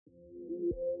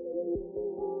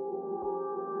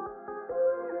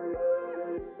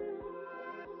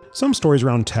Some stories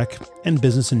around tech and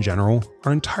business in general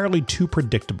are entirely too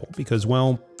predictable because,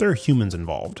 well, there are humans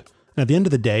involved. And at the end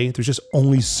of the day, there's just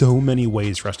only so many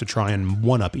ways for us to try and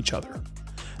one-up each other.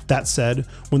 That said,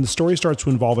 when the story starts to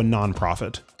involve a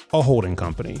nonprofit, a holding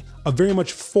company, a very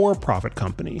much for-profit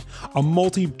company, a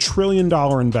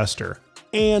multi-trillion-dollar investor,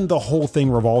 and the whole thing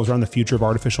revolves around the future of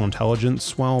artificial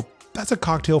intelligence, well, that's a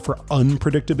cocktail for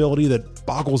unpredictability that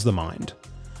boggles the mind.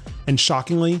 And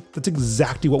shockingly, that's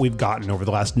exactly what we've gotten over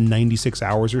the last 96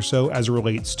 hours or so as it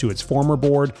relates to its former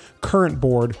board,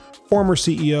 former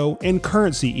CEO, and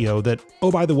current CEO that,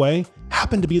 oh, by the way,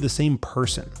 happen to be the same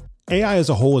person. AI as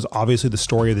a whole is obviously the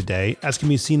story of the day, as can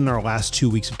be seen in our last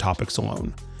 2 weeks of topics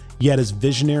alone. Yet as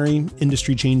visionary,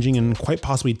 industry-changing, and quite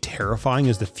possibly terrifying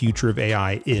as the future of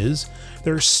AI is,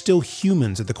 there are still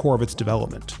humans at the core of its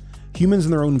development. Humans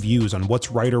and their own views on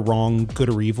what's right or wrong, good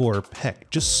or evil, or heck,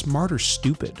 just smart or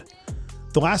stupid.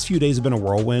 The last few days have been a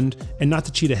whirlwind, and not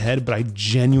to cheat ahead, but I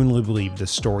genuinely believe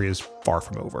this story is far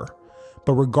from over.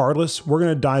 But regardless, we're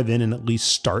going to dive in and at least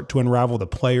start to unravel the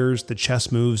players, the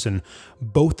chess moves, and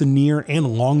both the near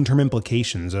and long-term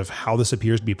implications of how this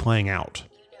appears to be playing out.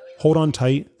 Hold on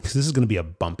tight, because this is going to be a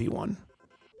bumpy one.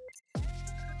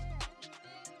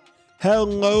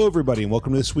 Hello, everybody, and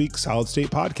welcome to this week's Solid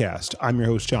State Podcast. I'm your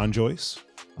host, John Joyce.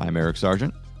 I'm Eric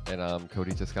Sargent. And I'm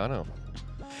Cody Toscano.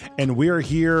 And we are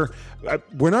here.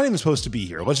 We're not even supposed to be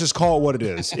here. Let's just call it what it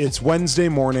is. It's Wednesday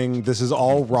morning. This is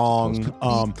all wrong.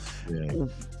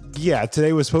 Yeah,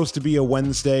 today was supposed to be a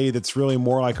Wednesday that's really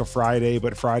more like a Friday,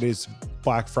 but Friday's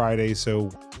Black Friday, so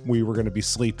we were going to be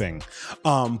sleeping.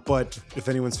 But if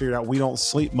anyone's figured out we don't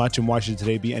sleep much, and why should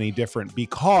today be any different?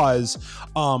 Because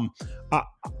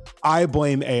I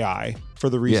blame AI for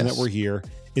the reason that we're here.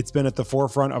 It's been at the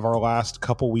forefront of our last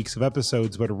couple weeks of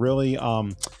episodes, but really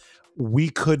we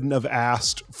couldn't have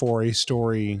asked for a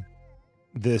story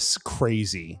this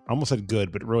crazy. I almost said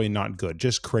good, but really not good,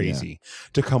 just crazy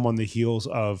to come on the heels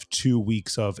of 2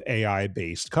 weeks of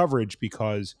AI-based coverage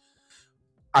because,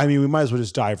 I mean, we might as well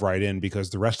just dive right in because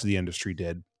the rest of the industry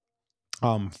did.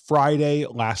 Friday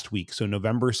last week, so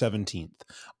November 17th,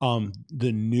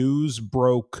 the news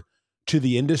broke to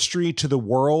the industry, to the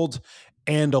world,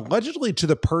 and allegedly to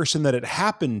the person that it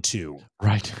happened to.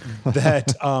 Right.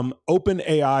 That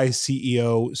OpenAI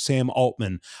CEO Sam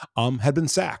Altman had been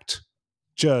sacked.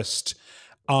 Just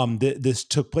this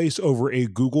took place over a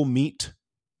Google Meet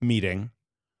meeting,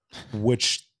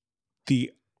 which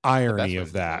the irony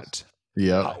of that.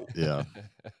 Yeah.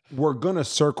 We're going to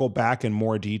circle back in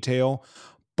more detail,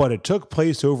 but it took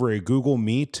place over a Google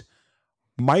Meet.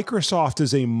 Microsoft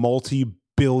is a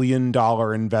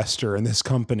multi-billion-dollar investor in this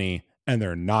company, and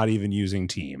they're not even using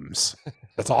Teams.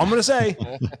 That's all I'm going to say.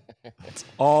 That's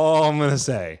all I'm going to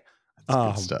say.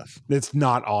 Good stuff. It's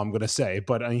not all I'm going to say,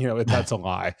 but that's a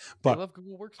lie. But I love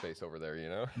Google Workspace over there,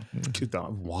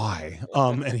 Why?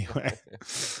 Anyway.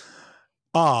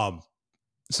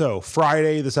 So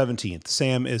Friday the 17th,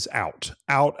 Sam is out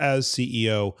as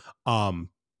CEO.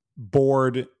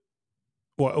 Board.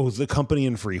 Well, it was the company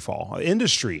in free fall,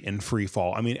 industry in free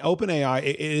fall. I mean, OpenAI,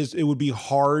 it would be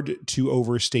hard to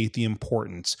overstate the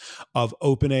importance of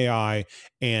OpenAI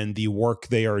and the work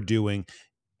they are doing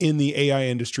in the AI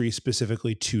industry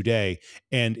specifically today.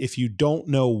 And if you don't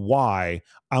know why,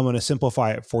 I'm going to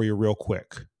simplify it for you real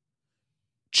quick.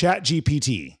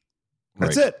 ChatGPT.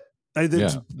 That's it.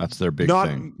 That's their big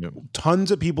thing. Yep.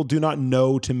 Tons of people do not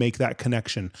know to make that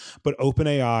connection, but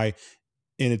OpenAI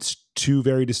in its two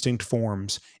very distinct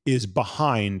forms is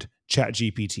behind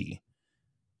ChatGPT.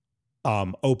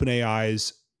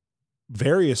 OpenAI's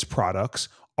various products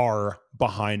are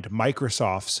behind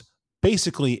Microsoft's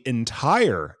basically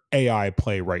entire AI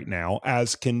play right now,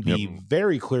 as can be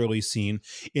very clearly seen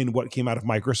in what came out of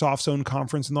Microsoft's own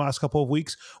conference in the last couple of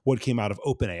weeks, what came out of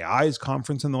OpenAI's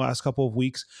conference in the last couple of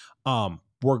weeks.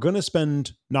 We're going to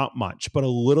spend not much, but a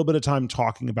little bit of time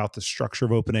talking about the structure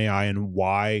of OpenAI and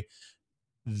why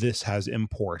this has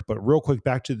import. But real quick,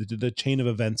 back to the chain of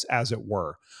events, as it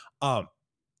were.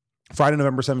 Friday,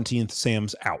 November 17th,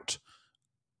 Sam's out.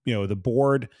 The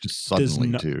board just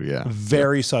suddenly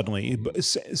very suddenly. But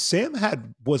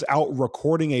Sam was out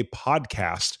recording a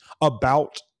podcast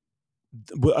about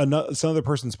some other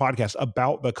person's podcast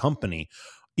about the company,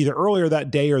 either earlier that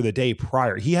day or the day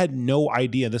prior. He had no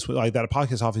idea this was like that. A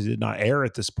podcast obviously did not air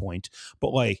at this point,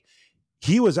 but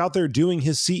he was out there doing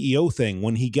his CEO thing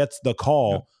when he gets the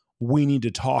call. We need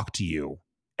to talk to you,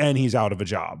 and he's out of a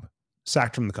job,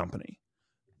 sacked from the company.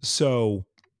 So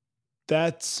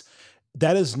that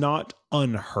is not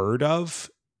unheard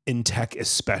of in tech,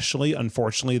 especially.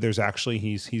 Unfortunately, there's actually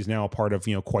he's now a part of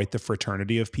quite the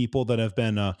fraternity of people that have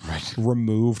been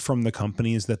removed from the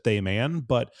companies that they man.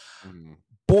 But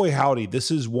boy, howdy,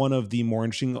 this is one of the more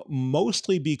interesting,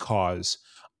 mostly because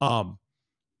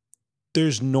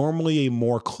there's normally a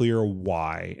more clear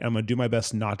why. I'm gonna do my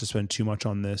best not to spend too much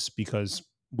on this because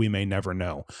we may never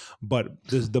know. But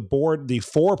the board, the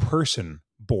 4-person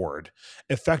board,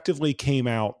 effectively came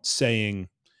out saying,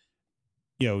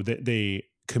 that the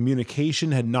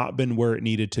communication had not been where it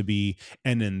needed to be,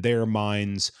 and in their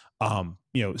minds,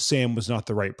 Sam was not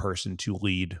the right person to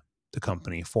lead the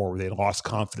company forward. They lost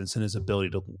confidence in his ability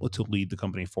to lead the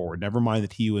company forward. Never mind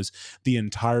that he was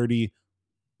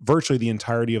virtually the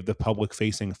entirety of the public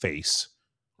facing face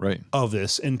of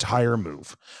this entire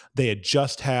move. They had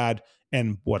just had,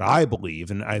 and what I believe,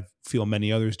 and I feel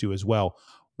many others do as well,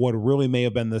 what really may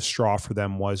have been the straw for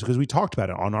them was, because we talked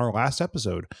about it on our last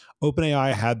episode,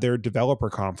 OpenAI had their developer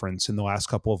conference in the last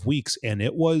couple of weeks, and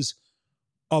it was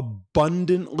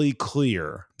abundantly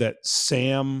clear that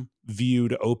Sam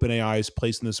viewed OpenAI's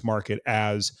place in this market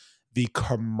as the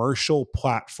commercial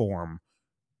platform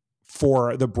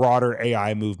for the broader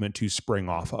AI movement to spring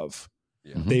off of.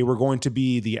 Yeah. They were going to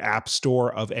be the app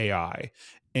store of AI.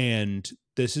 And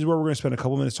this is where we're going to spend a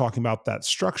couple minutes talking about that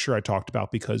structure I talked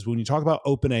about, because when you talk about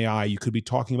OpenAI, you could be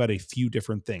talking about a few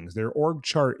different things. Their org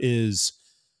chart is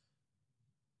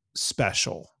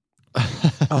special.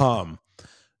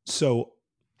 So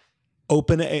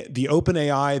the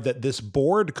OpenAI that this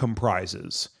board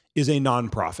comprises is a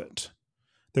nonprofit.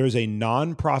 There is a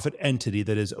nonprofit entity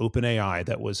that is OpenAI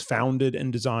that was founded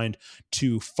and designed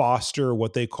to foster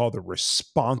what they call the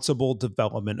responsible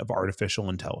development of artificial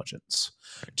intelligence,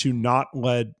 to not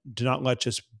let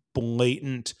just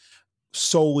blatant,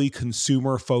 solely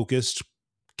consumer-focused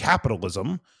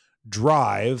capitalism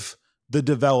drive the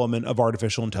development of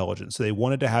artificial intelligence. So they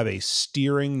wanted to have a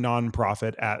steering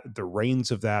nonprofit at the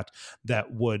reins of that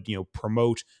would,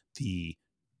 promote the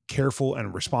careful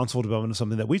and responsible development of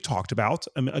something that we've talked about.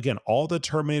 I mean, again, all the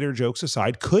Terminator jokes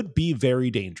aside, could be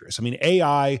very dangerous. I mean,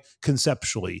 AI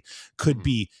conceptually could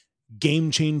be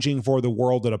game-changing for the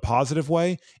world in a positive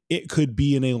way. It could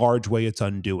be in a large way its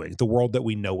undoing, the world that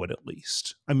we know it, at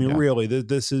least. I mean, really,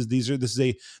 this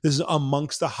is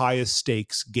amongst the highest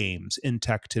stakes games in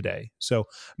tech today. So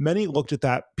many looked at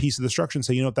that piece of the structure and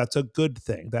say, that's a good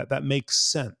thing. That makes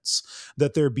sense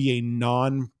that there be a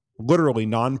literally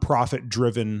nonprofit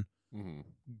driven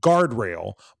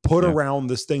guardrail put around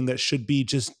this thing that should be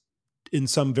just in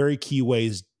some very key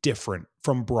ways different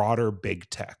from broader big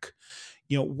tech.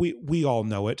 We all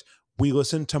know it. We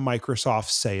listen to Microsoft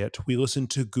say it. We listen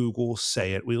to Google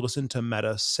say it. We listen to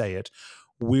Meta say it.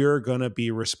 We're going to be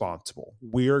responsible.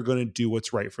 We're going to do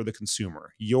what's right for the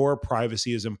consumer. Your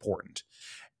privacy is important.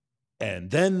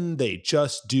 And then they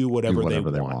just do whatever they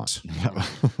want.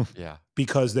 Yeah.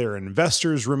 Because their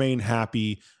investors remain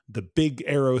happy, the big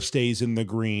arrow stays in the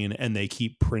green, and they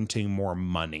keep printing more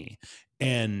money.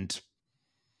 And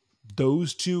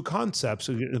those two concepts,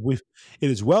 it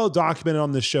is well documented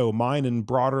on the show, mine and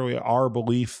broadly our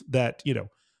belief that,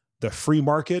 the free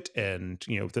market and,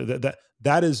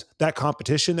 that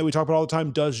competition that we talk about all the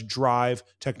time does drive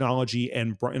technology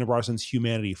and, in a broad sense,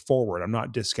 humanity forward. I'm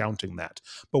not discounting that.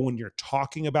 But when you're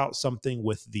talking about something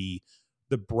with the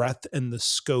breadth and the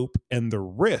scope and the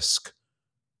risk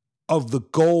of the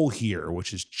goal here,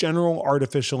 which is general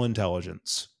artificial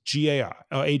intelligence,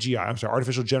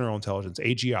 artificial general intelligence,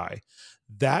 AGI,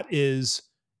 that is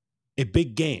a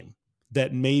big game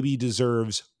that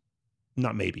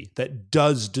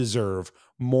does deserve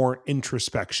more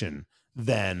introspection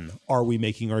than are we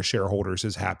making our shareholders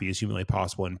as happy as humanly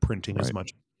possible and printing as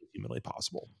much as humanly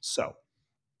possible. So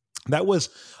that was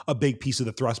a big piece of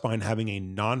the thrust behind having a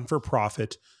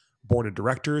non-for-profit board of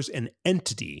directors, an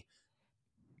entity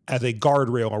as a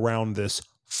guardrail around this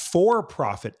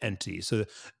for-profit entity. So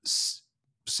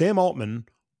Sam Altman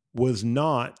was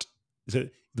not,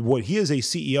 what he is a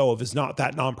CEO of is not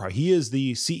that nonprofit. He is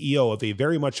the CEO of a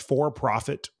very much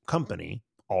for-profit company,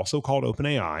 also called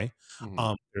OpenAI.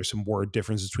 There's some word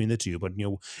differences between the two, but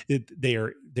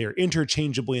they're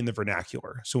interchangeably in the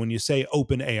vernacular. So when you say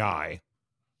OpenAI,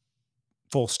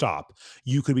 full stop,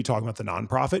 you could be talking about the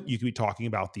nonprofit. You could be talking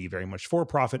about the very much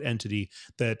for-profit entity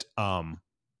that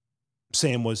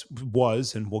Sam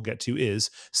was, and we'll get to, is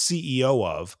CEO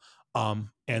of,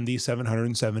 and the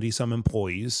 770 some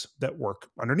employees that work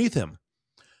underneath him.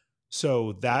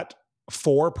 So that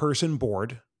 4-person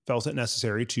board felt it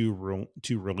necessary to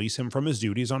release him from his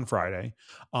duties on Friday,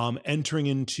 entering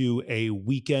into a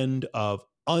weekend of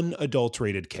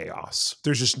unadulterated chaos.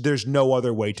 There's no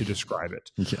other way to describe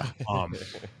it.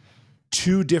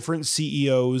 2 different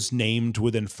CEOs named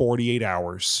within 48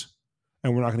 hours.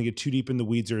 And we're not going to get too deep in the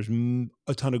weeds. There's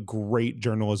a ton of great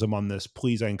journalism on this.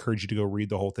 Please, I encourage you to go read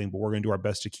the whole thing, but we're going to do our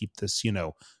best to keep this,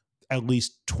 at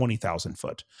least 20,000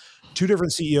 foot. 2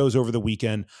 different CEOs over the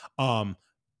weekend.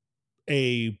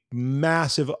 A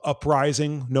massive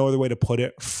uprising, no other way to put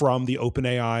it, from the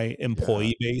OpenAI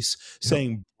employee base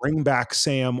saying, bring back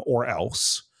Sam or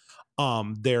else.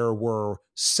 There were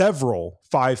several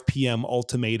 5 p.m.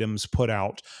 ultimatums put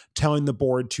out telling the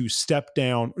board to step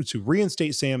down, to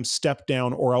reinstate Sam, step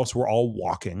down, or else we're all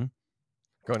walking.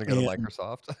 Going to go to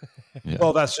Microsoft.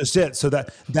 Well, that's just it. So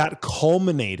that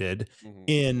culminated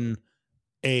in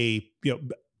I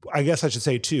guess I should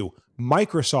say too,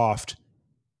 Microsoft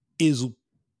is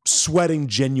sweating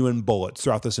genuine bullets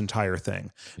throughout this entire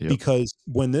thing, because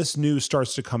when this news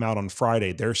starts to come out on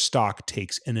Friday, their stock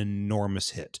takes an enormous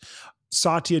hit.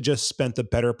 Satya just spent the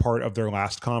better part of their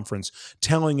last conference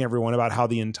telling everyone about how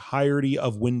the entirety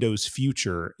of Windows'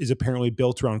 future is apparently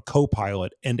built around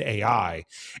Copilot and AI.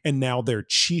 And now their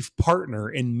chief partner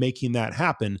in making that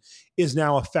happen is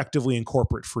now effectively in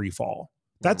corporate freefall.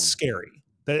 That's scary.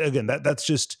 That's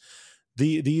just...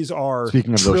 These are,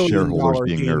 speaking of those shareholders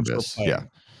being nervous. Yes,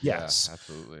 yeah,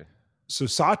 absolutely. So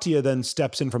Satya then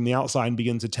steps in from the outside and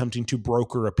begins attempting to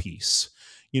broker a peace.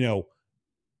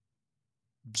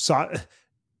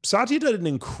 Satya did an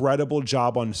incredible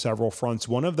job on several fronts.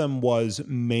 One of them was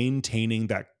maintaining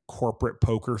that corporate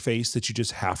poker face that you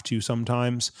just have to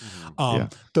sometimes.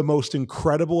 The most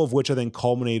incredible of which I think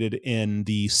culminated in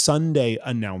the Sunday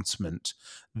announcement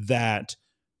that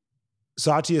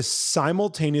Satya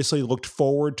simultaneously looked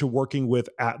forward to working with,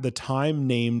 at the time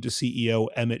named CEO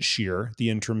Emmett Shear, the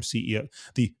interim CEO,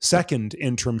 the second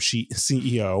interim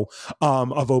CEO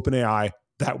of OpenAI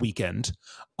that weekend.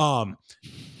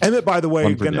 Emmett, by the way,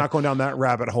 again, not going down that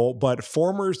rabbit hole, but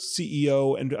former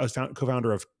CEO and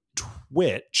co-founder of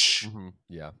Twitch.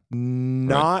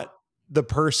 Not the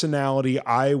personality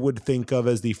I would think of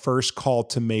as the first call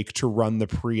to make to run the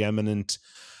preeminent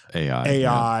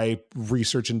AI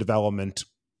research and development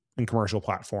and commercial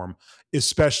platform,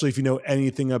 especially if you know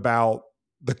anything about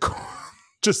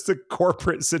just the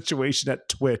corporate situation at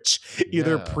Twitch,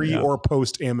 either pre or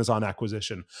post Amazon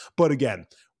acquisition. But again,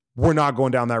 we're not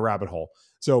going down that rabbit hole.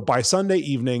 So by Sunday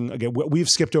evening, again, we've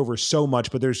skipped over so much,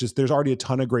 but there's already a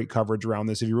ton of great coverage around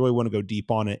this. If you really want to go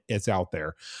deep on it, it's out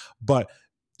there. But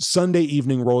Sunday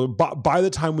evening roll. By the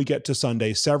time we get to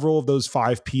Sunday, several of those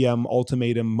 5 p.m.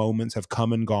 ultimatum moments have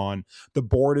come and gone. The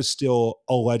board is still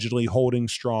allegedly holding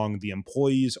strong. The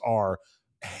employees are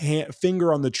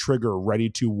finger on the trigger, ready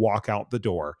to walk out the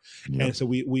door. And so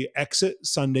we exit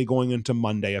Sunday going into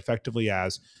Monday effectively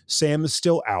as Sam is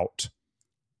still out.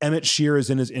 Emmett Shear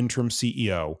is in his interim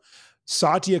CEO.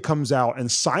 Satya comes out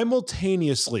and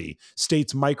simultaneously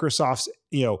states Microsoft's,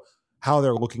 how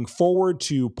they're looking forward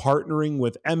to partnering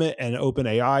with Emmett and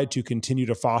OpenAI to continue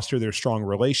to foster their strong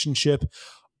relationship.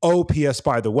 P.S.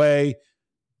 by the way,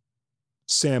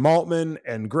 Sam Altman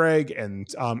and Greg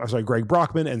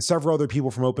Brockman and several other people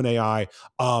from OpenAI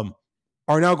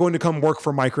are now going to come work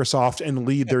for Microsoft and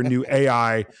lead their new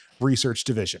AI research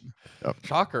division.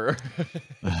 Shocker.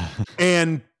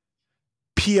 And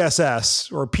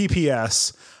PSS or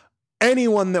PPS,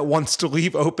 anyone that wants to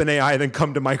leave OpenAI and then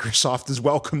come to Microsoft is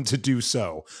welcome to do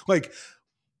so.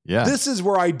 This is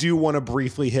where I do want to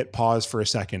briefly hit pause for a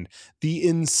second. The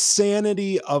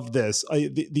insanity of this,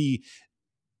 the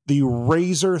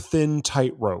razor thin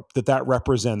tightrope that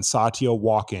represents Satya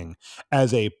walking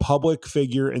as a public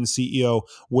figure and CEO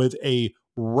with a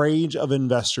range of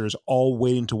investors all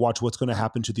waiting to watch what's going to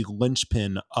happen to the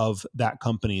linchpin of that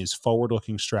company's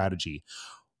forward-looking strategy.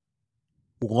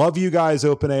 Love you guys,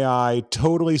 OpenAI.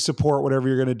 Totally support whatever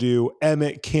you're going to do.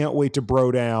 Emmett, can't wait to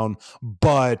bro down.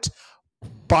 But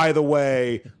by the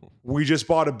way, we just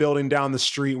bought a building down the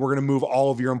street. We're going to move all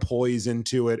of your employees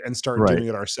into it and start doing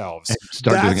it ourselves.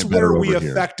 That's where we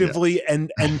effectively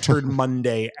entered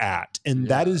Monday at. And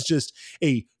that is just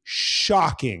a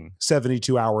shocking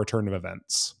 72-hour turn of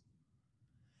events.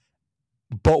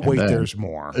 But wait, there's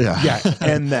more.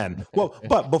 And then.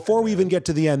 But before we even get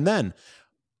to the end then,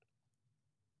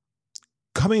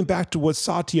 coming back to what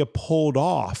Satya pulled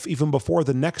off, even before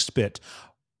the next bit,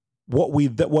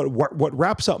 what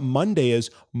wraps up Monday is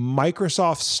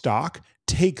Microsoft stock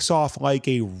takes off like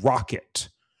a rocket.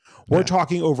 We're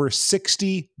talking over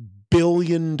 $60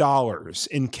 billion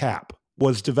in cap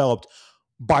was developed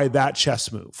by that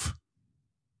chess move.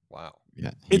 Wow.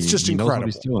 Yeah. It's just incredible.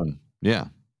 Knows what he's doing. Yeah.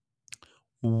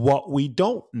 What we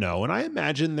don't know, and I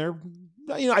imagine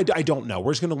I don't know.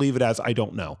 We're just going to leave it as I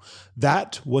don't know.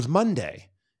 That was Monday.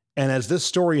 And as this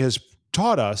story has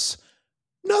taught us,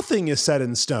 nothing is set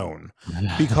in stone,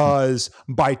 because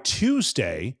by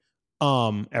Tuesday,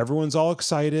 everyone's all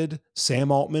excited.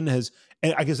 Sam Altman has,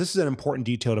 and I guess this is an important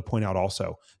detail to point out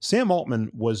also. Sam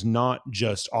Altman was not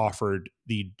just offered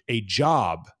a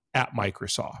job at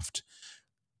Microsoft,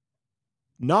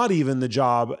 not even the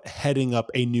job heading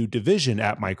up a new division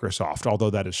at Microsoft,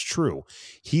 although that is true.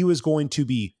 He was going to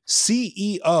be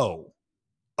CEO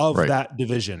of that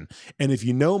division. And if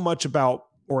you know much about,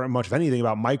 or much of anything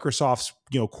about Microsoft's,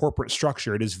 corporate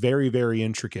structure, it is very, very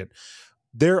intricate.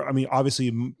 Obviously,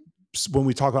 when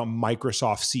we talk about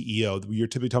Microsoft CEO, you're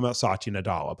typically talking about Satya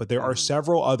Nadella, but there are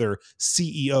several other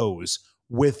CEOs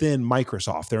within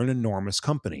Microsoft. They're an enormous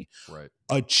company. Right.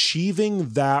 Achieving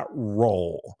that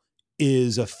role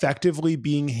is effectively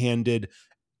being handed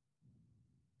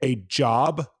a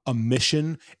job, a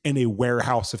mission, and a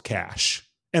warehouse of cash,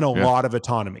 and a lot of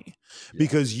autonomy,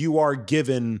 because you are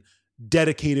given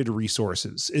dedicated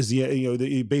resources.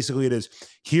 Basically it is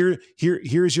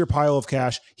here's your pile of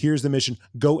cash, here's the mission,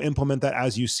 go implement that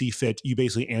as you see fit. You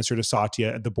basically answer to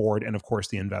Satya, the board, and of course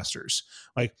the investors.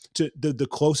 Like, the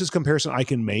closest comparison I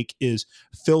can make is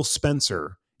Phil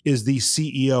Spencer is the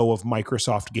CEO of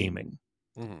Microsoft Gaming.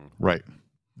 Right.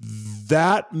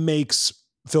 That makes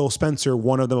Phil Spencer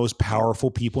one of the most powerful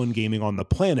people in gaming on the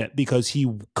planet, because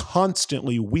he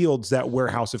constantly wields that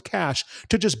warehouse of cash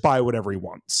to just buy whatever he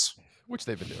wants. Which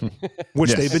they've been doing.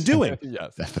 They've been doing.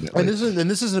 Yes, definitely. And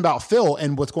this isn't about Phil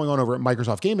and what's going on over at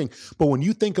Microsoft Gaming, but when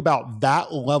you think about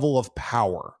that level of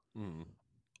power,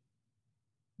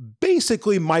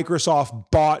 basically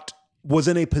Microsoft was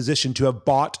in a position to have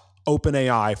bought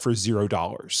OpenAI for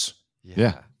 $0.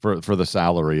 Yeah. For the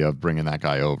salary of bringing that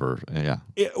guy over. Yeah.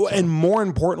 And more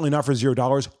importantly, not for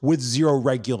 $0, with zero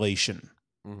regulation.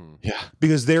 Yeah.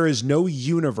 Because there is no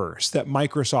universe that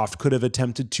Microsoft could have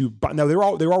attempted to buy. Now,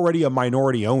 they're already a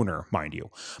minority owner, mind you,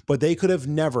 but they could have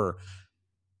never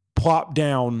plopped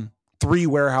down 3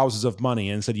 warehouses of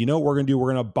money and said, you know what we're going to do?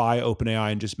 We're going to buy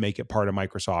OpenAI and just make it part of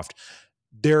Microsoft.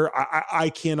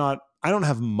 I don't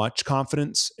have much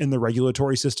confidence in the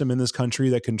regulatory system in this country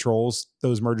that controls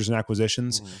those mergers and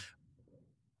acquisitions.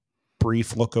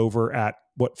 Brief look over at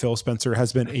what Phil Spencer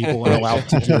has been able and allowed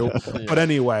to do. But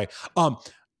anyway,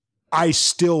 I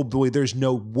still believe there's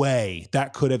no way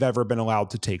that could have ever been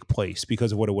allowed to take place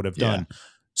because of what it would have done.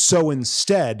 So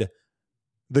instead,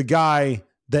 the guy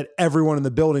that everyone in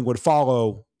the building would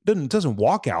follow doesn't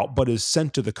walk out, but is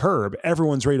sent to the curb.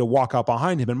 Everyone's ready to walk out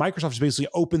behind him. And Microsoft basically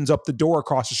opens up the door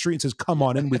across the street and says, come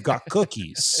on in, we've got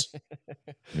cookies.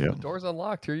 The door's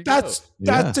unlocked. Here you go.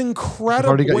 That's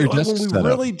incredible. You've already got your desk set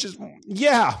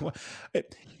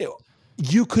up.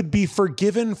 You could be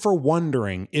forgiven for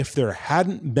wondering if there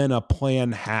hadn't been a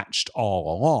plan hatched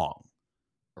all along.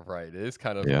 Right. It is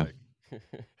kind of like,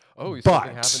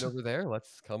 something happened over there.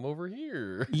 Let's come over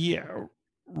here. Yeah.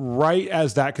 Right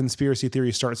as that conspiracy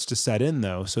theory starts to set in,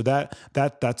 though, so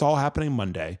that's all happening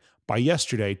Monday. By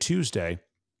yesterday, Tuesday,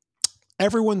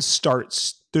 everyone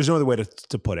starts. There's no other way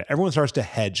to put it. Everyone starts to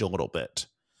hedge a little bit.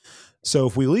 So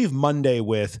if we leave Monday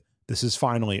with this is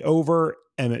finally over,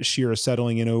 Emmett Shear is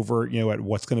settling in over at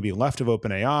what's going to be left of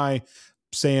OpenAI,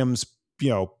 Sam's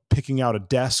picking out a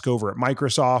desk over at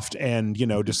Microsoft and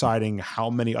deciding how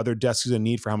many other desks he's going to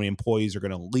need for how many employees are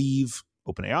going to leave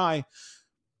OpenAI.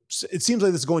 It seems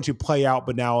like this is going to play out,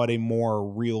 but now at a more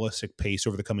realistic pace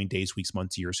over the coming days, weeks,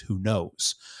 months, years, who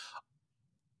knows?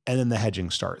 And then the hedging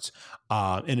starts.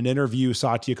 In an interview,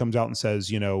 Satya comes out and says,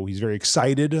 he's very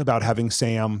excited about having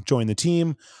Sam join the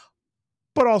team,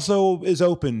 but also is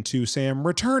open to Sam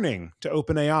returning to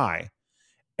OpenAI.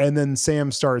 And then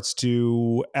Sam starts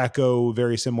to echo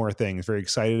very similar things, very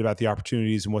excited about the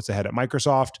opportunities and what's ahead at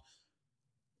Microsoft.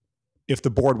 If the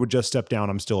board would just step down,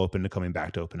 I'm still open to coming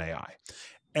back to OpenAI.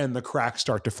 And the cracks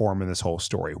start to form in this whole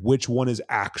story. Which one is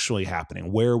actually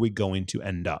happening? Where are we going to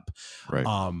end up? Right.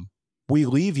 We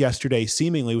leave yesterday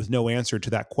seemingly with no answer to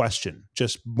that question,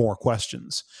 just more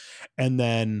questions. And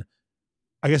then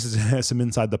I guess it's some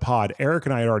inside the pod. Eric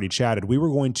and I had already chatted. We were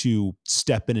going to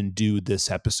step in and do this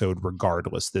episode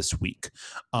regardless this week.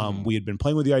 We had been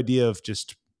playing with the idea of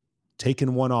just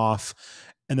taking one off.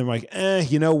 And then we're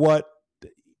like, you know what?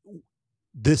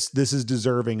 This is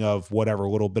deserving of whatever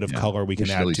little bit of color we can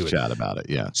add to it. Chat about it,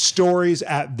 yeah. Stories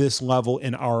at this level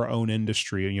in our own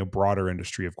industry, broader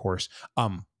industry, of course,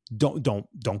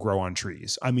 don't grow on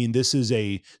trees. I mean, this is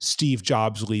a Steve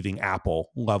Jobs leaving Apple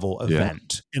level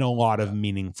event in a lot of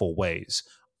meaningful ways.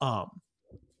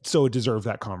 So it deserves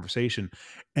that conversation.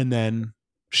 And then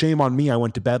shame on me, I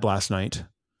went to bed last night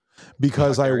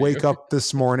because I wake up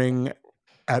this morning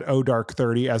at dark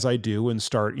 30 as I do and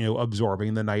start,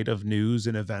 absorbing the night of news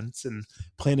and events and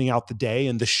planning out the day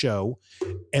and the show.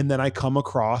 And then I come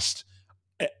across,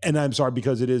 and I'm sorry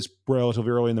because it is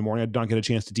relatively early in the morning, I don't get a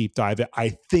chance to deep dive it.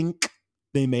 I think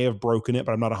they may have broken it,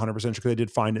 but I'm not 100% sure because I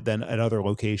did find it then at other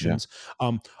locations.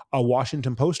 Yeah. A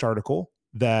Washington Post article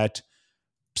that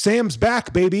Sam's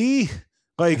back, baby.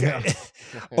 Like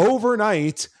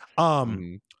overnight,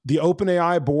 the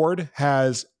OpenAI board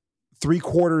has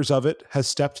 3/4 of it has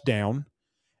stepped down.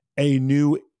 A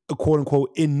new quote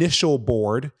unquote initial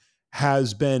board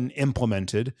has been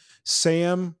implemented.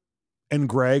 Sam and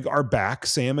Greg are back.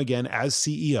 Sam again as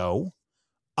CEO.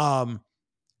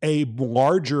 A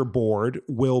larger board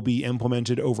will be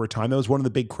implemented over time. That was one of the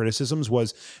big criticisms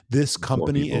was this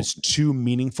company is too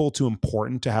meaningful, too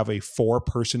important to have a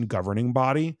 4-person governing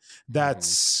body.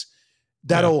 That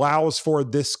allows for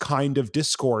this kind of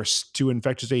discourse to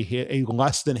infect just a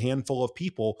less than handful of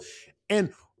people.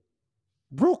 And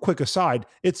real quick aside,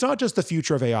 it's not just the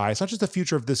future of AI. It's not just the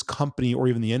future of this company or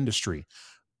even the industry.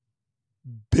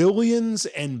 Billions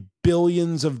and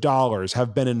billions of dollars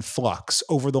have been in flux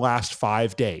over the last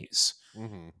 5 days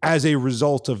as a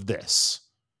result of this.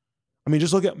 I mean,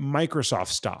 just look at Microsoft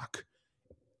stock.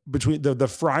 Between the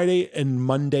Friday and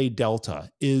Monday delta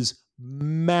is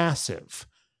massive.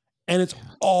 And it's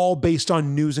all based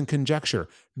on news and conjecture.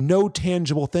 No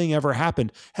tangible thing ever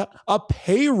happened. Hell, a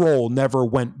payroll never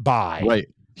went by. Right.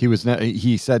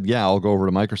 He said, yeah, I'll go over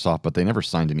to Microsoft, but they never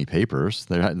signed any papers.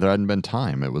 There hadn't been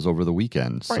time. It was over the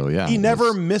weekend. Right. So yeah. He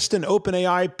never missed an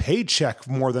OpenAI paycheck,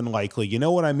 more than likely. You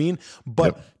know what I mean?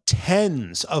 But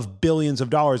tens of billions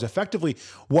of dollars, effectively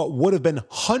what would have been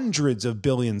hundreds of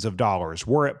billions of dollars,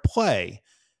 were at play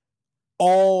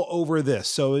all over this.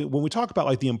 So when we talk about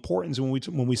like the importance, when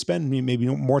we spend maybe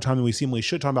more time than we seemingly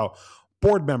should talk about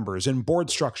board members and board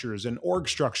structures and org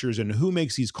structures and who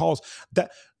makes these calls,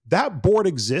 that board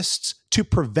exists to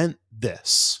prevent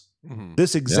this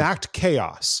exact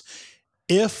chaos.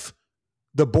 If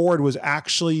the board was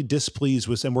actually displeased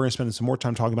with, and we're going to spend some more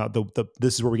time talking about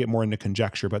this is where we get more into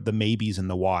conjecture, but the maybes and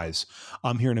the whys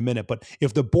here in a minute. But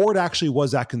if the board actually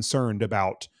was that concerned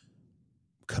about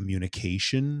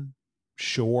communication,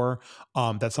 sure.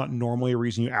 That's not normally a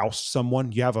reason you oust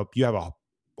someone. You have a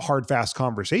hard, fast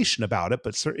conversation about it,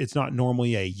 but it's not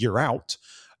normally a you're out,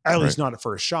 at least not at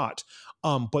first shot.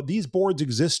 But these boards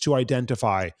exist to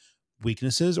identify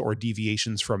weaknesses or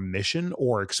deviations from mission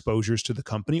or exposures to the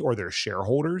company or their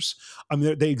shareholders. I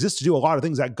mean, they exist to do a lot of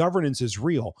things. That governance is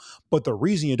real. But the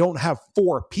reason you don't have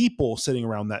 4 people sitting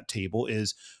around that table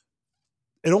is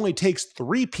it only takes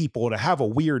 3 people to have a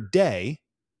weird day.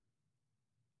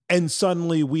 And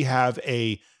suddenly we have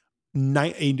a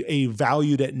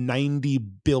valued at $90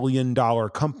 billion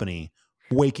company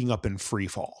waking up in free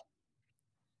fall.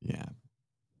 Yeah.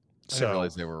 I didn't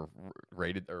realize they were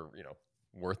rated or,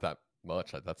 worth that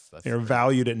much. That's they're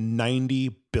valued at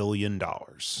 $90 billion.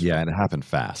 Yeah. And it happened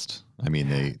fast. I mean,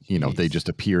 they just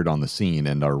appeared on the scene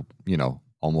and are,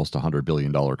 almost $100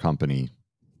 billion company.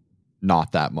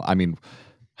 Not that much. I mean,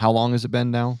 how long has it been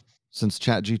now since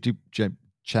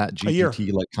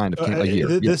ChatGPT like kind of came a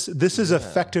year? This is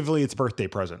effectively its birthday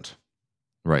present.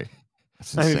 Right.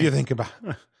 I mean, if you think about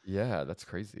it. Yeah, that's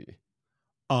crazy.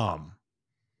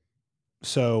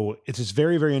 So it's just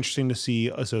very, very interesting to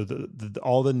see. So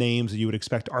all the names that you would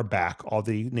expect are back. All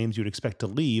the names you would expect to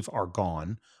leave are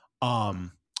gone.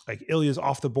 Like Ilya's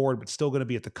off the board, but still going to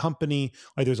be at the company.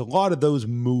 Like there's a lot of those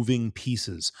moving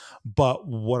pieces. But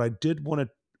what I did want to,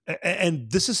 and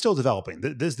this is still developing.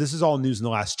 This is all news in the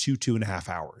last 2.5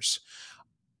 hours.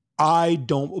 I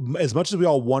don't, as much as we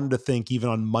all wanted to think even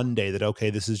on Monday that, okay,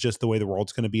 this is just the way the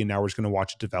world's going to be and now we're just going to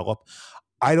watch it develop.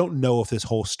 I don't know if this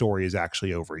whole story is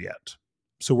actually over yet.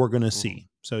 So we're going to see.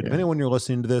 So depending on when you're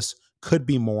listening to this, could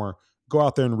be more. Go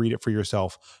out there and read it for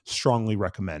yourself. Strongly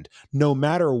recommend. No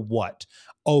matter what,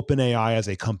 OpenAI as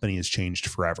a company has changed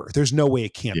forever. There's no way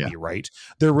it can't be, right?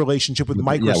 Their relationship with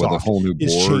Microsoft with a whole new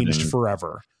is changed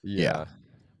forever. Yeah.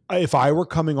 If I were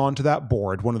coming onto that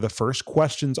board, one of the first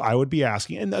questions I would be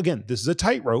asking, and again, this is a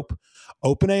tightrope.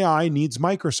 OpenAI needs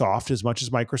Microsoft as much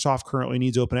as Microsoft currently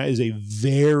needs OpenAI. Is a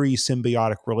very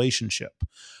symbiotic relationship.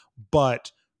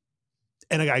 But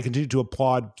and I continue to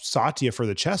applaud Satya for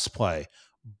the chess play.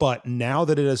 But now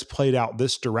that it has played out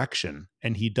this direction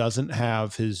and he doesn't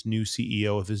have his new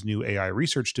CEO of his new AI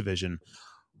research division,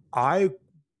 I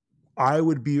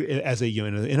would be, as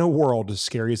in a world as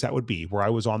scary as that would be, where I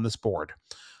was on this board,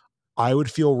 I would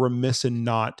feel remiss in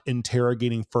not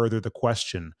interrogating further the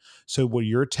question. So what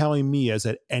you're telling me is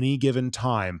at any given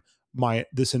time,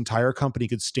 this entire company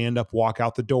could stand up, walk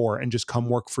out the door and just come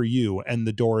work for you and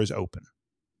the door is open.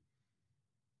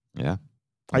 Yeah.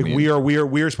 Like we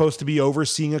are supposed to be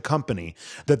overseeing a company,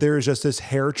 that there is just this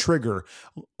hair trigger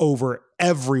over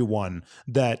everyone,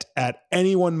 that at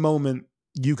any one moment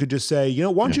you could just say,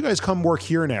 why don't you guys come work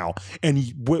here now? And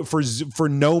for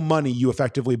no money, you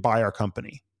effectively buy our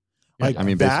company. Like, I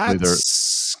mean, basically that's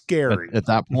scary. At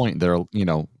that point, they're,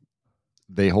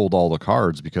 they hold all the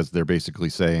cards, because they're basically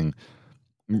saying,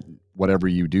 whatever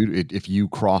you do, if you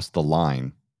cross the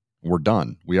line, we're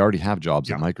done. We already have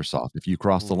jobs at Microsoft. If you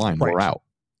cross the line, we're out.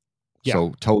 Yeah.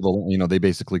 So total, they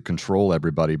basically control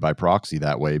everybody by proxy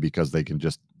that way, because they can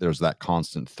there's that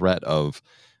constant threat of,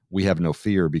 we have no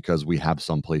fear because we have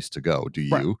some place to go. Do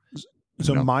you? Right.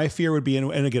 So my fear would be,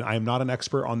 and again, I am not an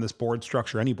expert on this board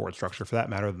structure, any board structure for that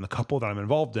matter, than the couple that I'm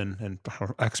involved in, and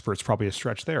expert's probably a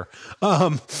stretch there.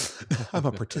 I'm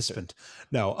a participant.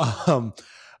 No,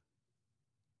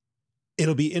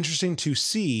 it'll be interesting to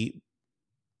see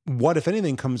what, if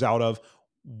anything, comes out of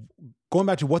going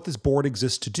back to what this board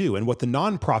exists to do, and what the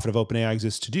nonprofit of OpenAI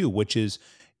exists to do, which is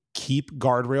keep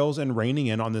guardrails and reining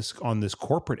in on this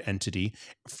corporate entity,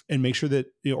 and make sure that,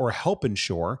 or help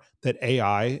ensure that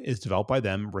AI is developed by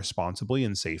them responsibly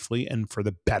and safely, and for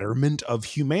the betterment of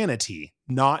humanity,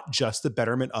 not just the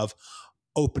betterment of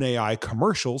OpenAI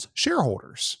commercials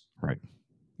shareholders. Right.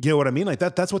 You know what I mean? Like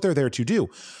that's what they're there to do.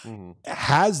 Mm-hmm.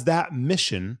 Has that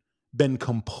mission been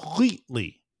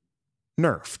completely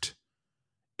nerfed?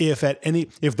 If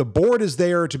the board is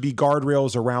there to be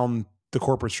guardrails around the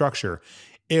corporate structure,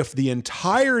 if the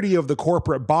entirety of the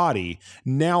corporate body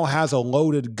now has a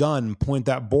loaded gun point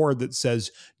that board that says,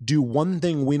 do one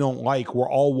thing we don't like, we're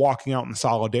all walking out in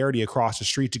solidarity across the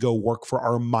street to go work for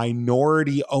our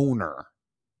minority owner.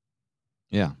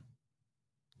 Yeah.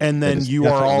 And then you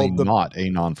are all not a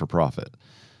non-for-profit.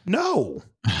 No.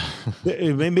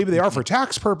 Maybe they are for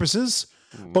tax purposes,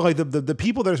 but like the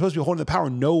people that are supposed to be holding the power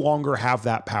no longer have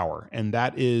that power. And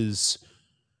that is...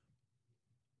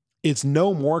 it's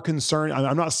no more concern.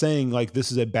 I'm not saying like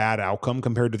this is a bad outcome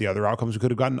compared to the other outcomes we could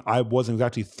have gotten. I wasn't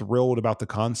exactly thrilled about the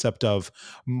concept of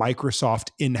Microsoft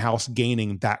in-house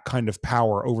gaining that kind of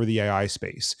power over the AI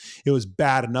space. It was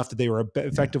bad enough that they were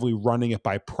effectively running it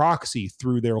by proxy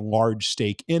through their large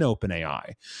stake in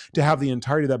OpenAI. To have the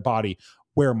entirety of that body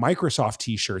wear Microsoft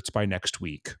t-shirts by next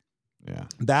week. Yeah.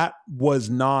 That was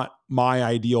not my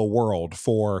ideal world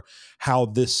for how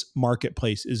this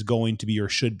marketplace is going to be or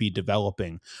should be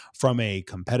developing from a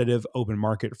competitive, open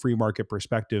market, free market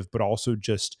perspective, but also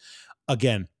just,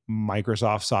 again,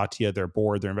 Microsoft, Satya, their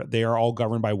board, they are all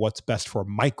governed by what's best for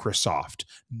Microsoft,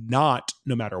 not,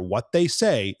 no matter what they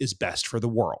say, is best for the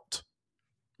world.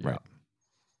 Right.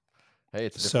 Hey,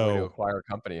 it's a different way to acquire a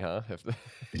company, huh?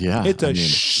 Yeah. It's a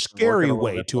scary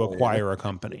way to acquire a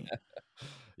company.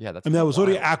 Yeah, that's. I mean, that was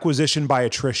literally acquisition by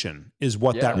attrition is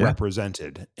what that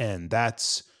represented. And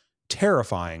that's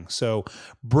terrifying. So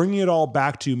bringing it all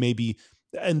back to maybe,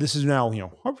 and this is now,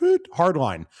 hard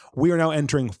line. We are now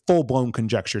entering full blown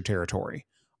conjecture territory.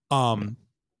 Thoughts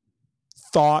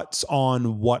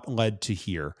on what led to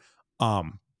here.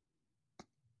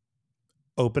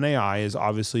 OpenAI is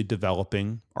obviously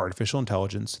developing artificial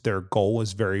intelligence. Their goal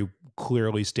is very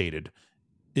clearly stated,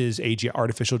 is AGI,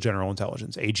 artificial general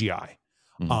intelligence, AGI.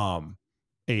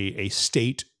 A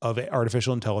state of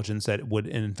artificial intelligence that would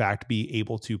in fact be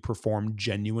able to perform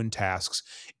genuine tasks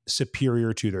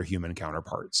superior to their human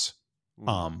counterparts,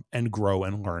 and grow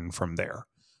and learn from there.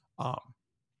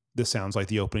 This sounds like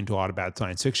the opening to a lot of bad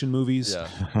science fiction movies.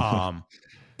 Yeah.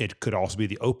 It could also be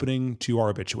the opening to our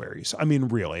obituaries. I mean,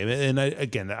 really. And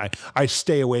I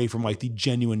stay away from like the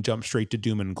genuine jump straight to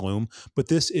doom and gloom, but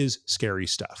this is scary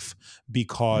stuff,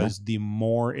 because the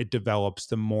more it develops,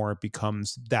 the more it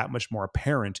becomes that much more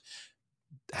apparent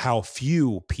how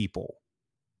few people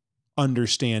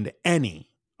understand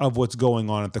any of what's going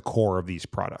on at the core of these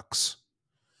products.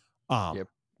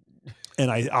 And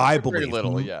I believe very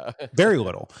little, yeah. Very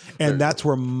little. And that's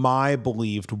where my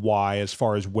believed why, as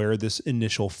far as where this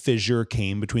initial fissure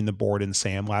came between the board and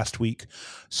Sam last week,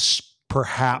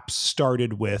 perhaps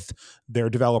started with their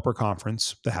developer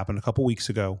conference that happened a couple weeks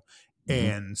ago.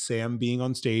 And Sam being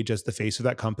on stage as the face of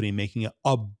that company, making it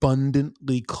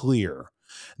abundantly clear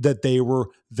that they were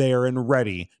there and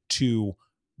ready to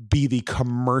be the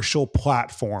commercial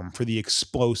platform for the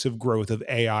explosive growth of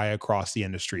AI across the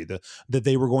industry, that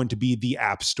they were going to be the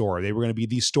app store. They were going to be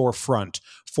the storefront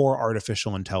for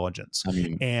artificial intelligence.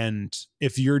 And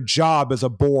if your job as a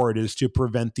board is to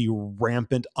prevent the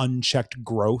rampant, unchecked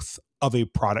growth of a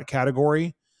product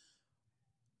category,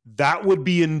 that would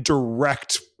be in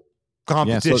direct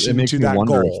competition so it makes to me that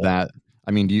wonder goal. if that,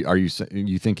 are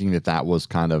you thinking that was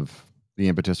kind of the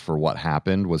impetus for what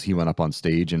happened was he went up on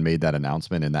stage and made that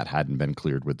announcement, and that hadn't been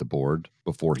cleared with the board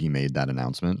before he made that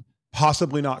announcement?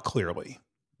 Possibly not clearly.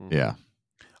 Yeah.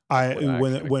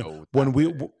 When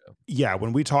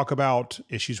we talk about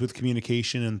issues with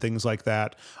communication and things like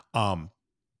that,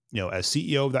 as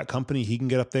CEO of that company, he can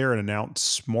get up there and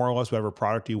announce more or less whatever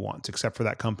product he wants, except for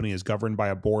that company is governed by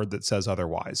a board that says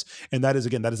otherwise. And that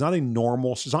is not a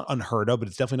normal, it's not unheard of, but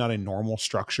it's definitely not a normal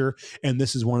structure. And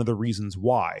this is one of the reasons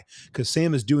why, because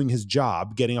Sam is doing his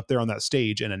job, getting up there on that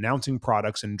stage and announcing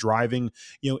products and driving,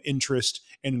 interest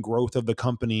and growth of the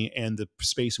company and the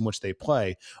space in which they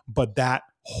play. But that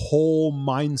whole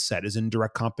mindset is in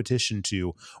direct competition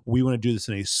to, we want to do this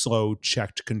in a slow,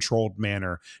 checked, controlled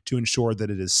manner to ensure that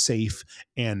it is safe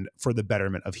and for the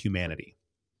betterment of humanity.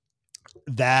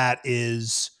 That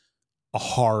is a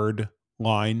hard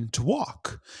line to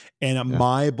walk. And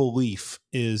my belief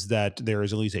is that there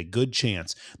is at least a good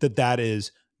chance that that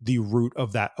is the root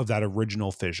of that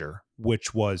original fissure,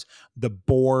 which was the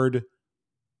board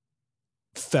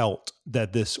felt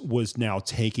that this was now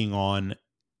taking on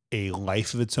a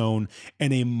life of its own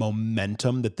and a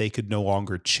momentum that they could no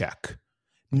longer check.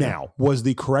 Now, was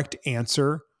the correct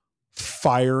answer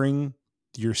firing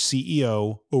your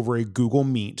CEO over a Google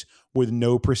Meet with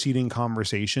no preceding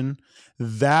conversation?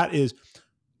 That is,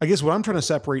 I guess what I'm trying to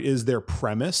separate is their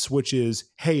premise, which is,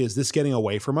 hey, is this getting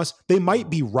away from us? They might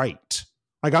be right.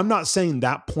 Like, I'm not saying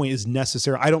that point is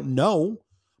necessary. I don't know,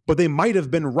 but they might have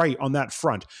been right on that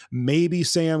front. Maybe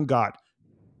Sam got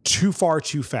too far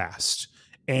too fast,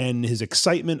 and his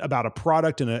excitement about a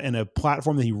product and a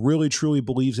platform that he really truly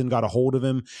believes in got a hold of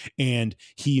him, and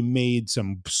he made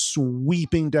some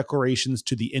sweeping declarations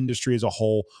to the industry as a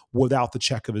whole without the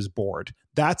check of his board.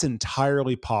 That's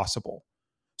entirely possible.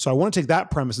 So I want to take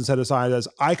that premise and set aside as,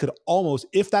 I could almost,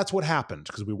 if that's what happened,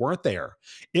 because we weren't there,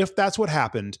 if that's what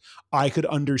happened, I could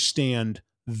understand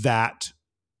that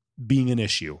being an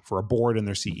issue for a board and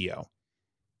their CEO.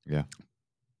 Yeah.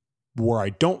 Where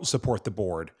I don't support the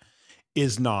board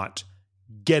is not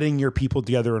getting your people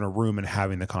together in a room and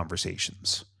having the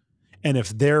conversations. And if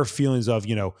their feelings of,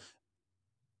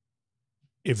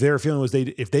 if their feeling was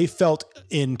if they felt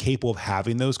incapable of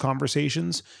having those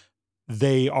conversations, if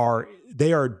they're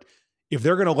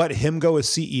going to let him go as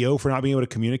CEO for not being able to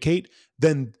communicate,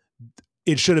 then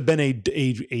it should have been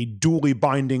a duly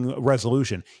binding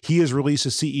resolution. He is released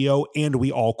as CEO and we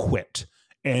all quit.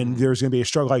 And there's going to be a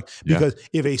struggle, because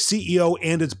if a CEO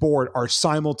and its board are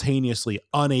simultaneously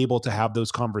unable to have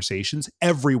those conversations,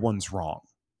 everyone's wrong.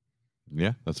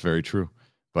 Yeah, that's very true.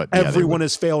 But everyone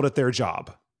has failed at their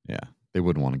job. Yeah, they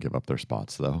wouldn't want to give up their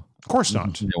spots, though. Of course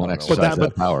not. They want to exercise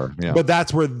that power. Yeah. But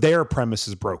that's where their premise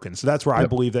is broken. So that's where I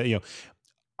believe that,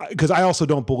 because I also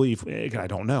don't believe, I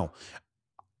don't know.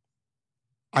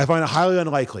 I find it highly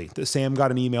unlikely that Sam got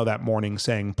an email that morning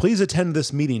saying, please attend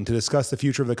this meeting to discuss the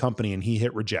future of the company, and he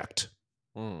hit reject.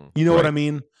 You know what I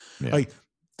mean? Yeah.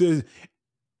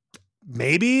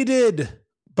 Maybe he did,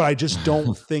 but I just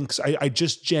don't think so. I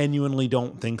just genuinely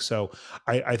don't think so.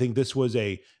 I think this was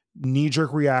a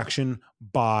knee-jerk reaction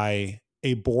by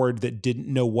a board that didn't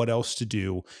know what else to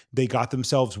do. They got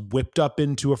themselves whipped up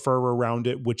into a fur around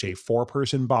it, which a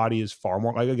 4-person body is far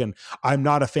more again, I'm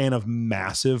not a fan of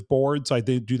massive boards. I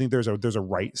do think there's a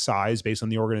right size based on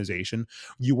the organization.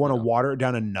 You want to water it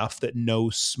down enough that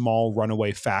no small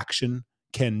runaway faction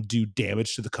can do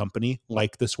damage to the company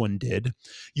like this one did.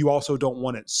 You also don't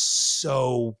want it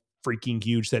so freaking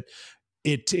huge that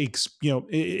it takes,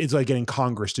 it's like getting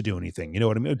Congress to do anything. You know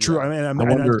what I mean? True. Yeah. I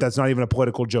mean, that's not even a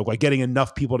political joke. Like, getting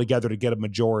enough people together to get a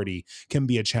majority can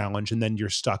be a challenge, and then you're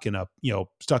stuck in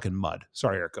mud.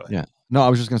 Sorry, Eric. Go ahead. Yeah. No, I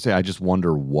was just going to say, I just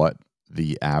wonder what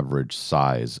the average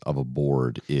size of a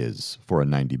board is for a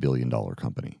 $90 billion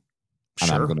company.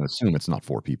 And I'm going to assume it's not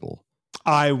 4 people.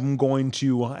 I'm going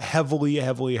to heavily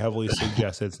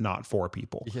suggest it's not 4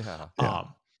 people. Yeah.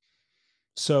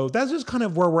 So that's just kind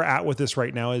of where we're at with this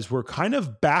right now, is we're kind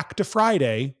of back to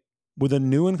Friday with a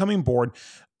new incoming board.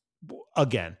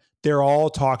 Again, they're all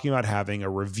talking about having a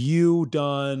review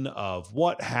done of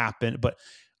what happened, but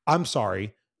I'm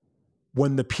sorry,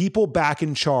 when the people back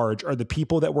in charge are the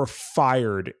people that were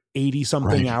fired 80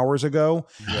 something hours ago,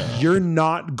 you're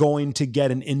not going to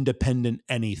get an independent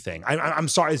anything. I'm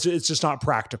sorry. It's just not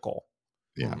practical.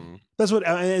 Yeah. That's what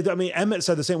Emmett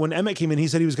said the same. When Emmett came in, he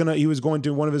said he was going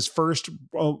to, one of his first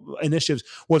initiatives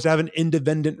was to have an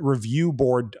independent review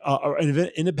board, an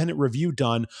independent review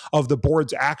done of the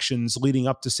board's actions leading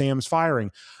up to Sam's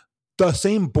firing. The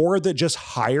same board that just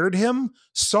hired him,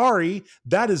 sorry,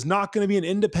 that is not going to be an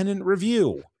independent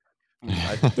review.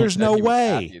 There's no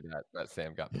way that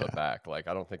Sam got put back. Like,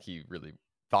 I don't think he really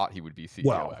thought he would be CEO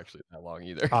Well, actually that long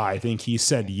either. I think he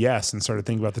said yes and started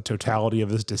thinking about the totality of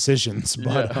his decisions.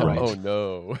 But Yeah. Right. Oh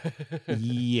no.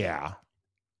 yeah.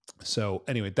 So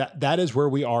anyway, that is where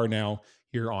we are now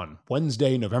here on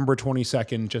Wednesday, November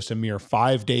 22nd, just a mere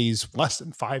 5 days, less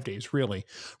than 5 days really,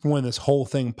 from when this whole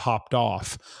thing popped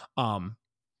off.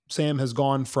 Sam has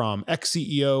gone from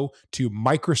ex-CEO to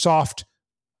Microsoft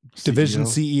division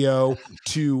CEO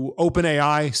to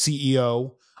OpenAI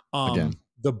CEO. Again.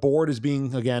 The board is being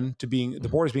the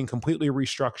board is being completely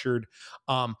restructured.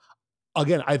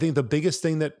 Again, I think the biggest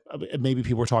thing that maybe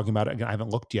people are talking about, again, I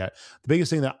haven't looked yet. The biggest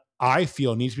thing that I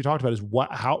feel needs to be talked about is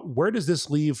where does this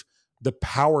leave the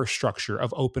power structure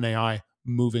of OpenAI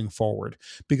moving forward?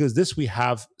 Because this we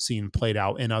have seen played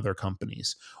out in other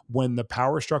companies when the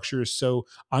power structure is so.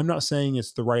 I'm not saying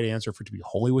it's the right answer for it to be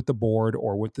wholly with the board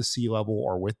or with the C-level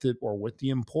or with the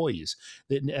employees.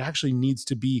 It actually needs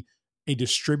to be a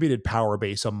distributed power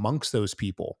base amongst those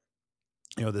people.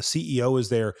 The CEO is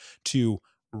there to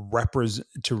represent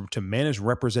to manage,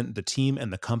 represent the team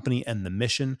and the company and the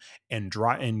mission and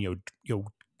drive and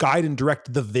guide and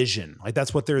direct the vision. Like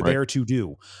that's what they're there to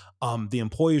do. The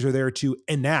employees are there to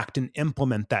enact and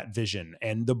implement that vision,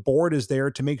 and the board is there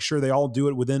to make sure they all do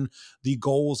it within the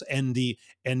goals and the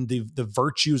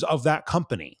virtues of that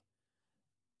company.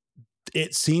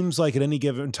 It seems like at any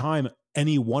given time,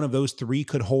 any one of those three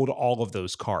could hold all of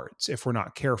those cards if we're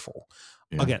not careful.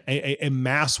 Yeah. Again, a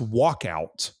mass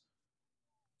walkout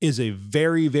is a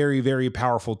very, very, very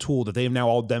powerful tool that they've now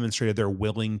all demonstrated they're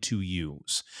willing to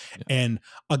use. Yeah. And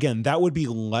again, that would be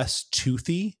less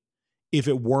toothy if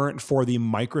it weren't for the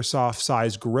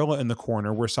Microsoft-sized gorilla in the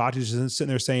corner where Satya's is sitting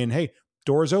there saying, "Hey,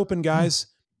 doors open, guys.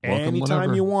 Anytime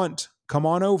whenever you want, come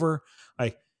on over."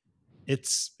 Like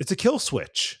it's a kill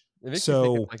switch. It makes me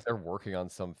think it's like they're working on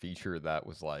some feature that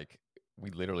was like,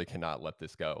 we literally cannot let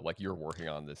this go. Like you're working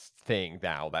on this thing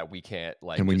now that we can't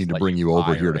like. And we need to bring you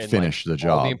over here to finish the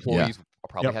job. All the employees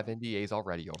probably have NDAs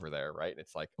already over there, right? And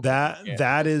it's like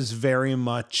that is very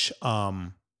much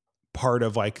part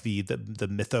of like the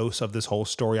mythos of this whole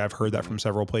story. I've heard that from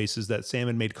several places that Sam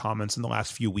had made comments in the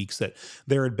last few weeks that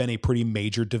there had been a pretty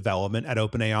major development at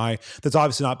OpenAI that's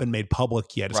obviously not been made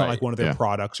public yet. It's not like one of their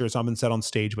products or it's not been said on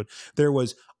stage, but there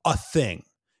was a thing.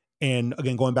 And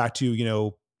again, going back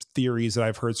to, theories that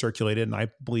I've heard circulated, and I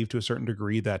believe to a certain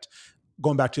degree that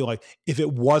going back to like, if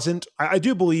it wasn't, I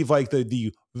do believe like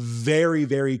the very,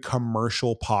 very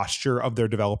commercial posture of their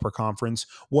developer conference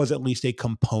was at least a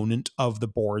component of the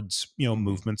board's,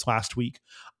 movements last week.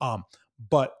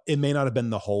 But it may not have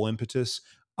been the whole impetus.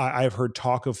 I've heard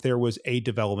talk of there was a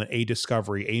development, a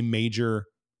discovery, a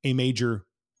major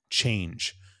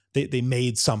change. They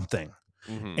made something.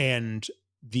 And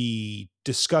the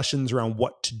discussions around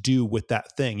what to do with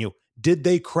that thing, did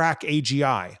they crack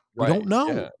AGI? We don't know.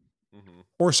 Yeah.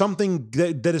 Or something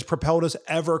that has propelled us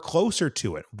ever closer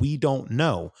to it. We don't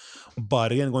know.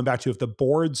 But again, going back to if the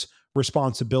board's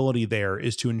responsibility there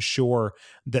is to ensure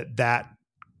that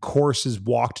course is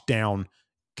walked down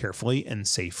carefully and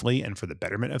safely and for the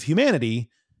betterment of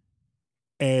humanity,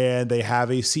 and they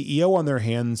have a CEO on their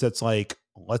hands that's like,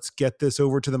 let's get this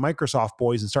over to the Microsoft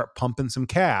boys and start pumping some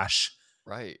cash.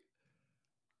 Right.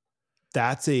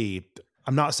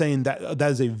 I'm not saying that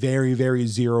is a very, very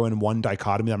 0 and 1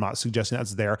 dichotomy. I'm not suggesting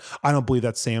that's there. I don't believe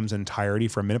that's Sam's entirety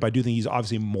for a minute, but I do think he's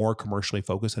obviously more commercially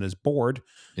focused than his board.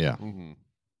 Yeah. I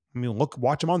mean,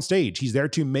 watch him on stage. He's there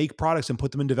to make products and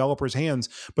put them in developers' hands.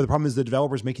 But the problem is the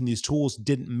developers making these tools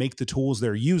didn't make the tools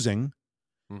they're using.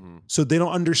 So they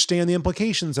don't understand the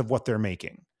implications of what they're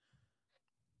making.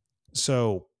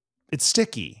 So it's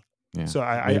sticky. Yeah. So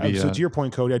so to your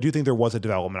point, Cody, I do think there was a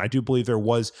development. I do believe there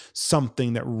was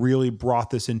something that really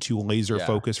brought this into laser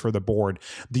focus for the board.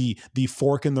 The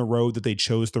fork in the road that they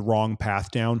chose the wrong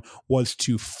path down was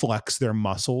to flex their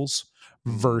muscles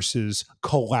versus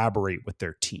collaborate with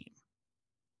their team.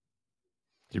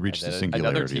 He reached the singularity.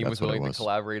 Another team was willing to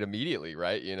collaborate immediately,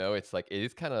 right? It's like, it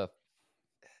is kind of,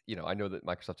 I know that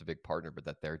Microsoft's a big partner, but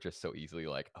that they're just so easily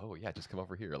like, oh yeah, just come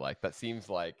over here. Like that seems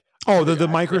like, the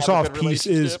Microsoft piece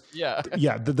is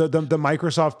the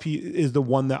Microsoft piece is the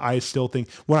one that I still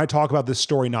think when I talk about this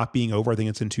story not being over, I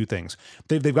think it's in two things.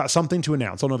 They've got something to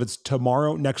announce. I don't know if it's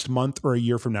tomorrow, next month, or a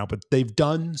year from now, but they've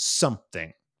done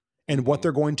something. And what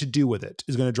they're going to do with it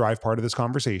is going to drive part of this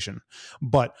conversation.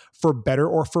 But for better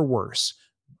or for worse,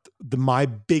 my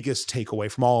biggest takeaway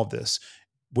from all of this,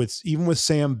 even with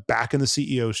Sam back in the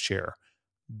CEO's chair,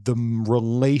 the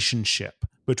relationship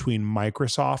between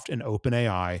Microsoft and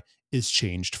OpenAI is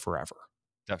changed forever.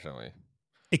 Definitely.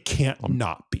 It can't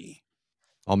not be.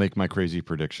 I'll make my crazy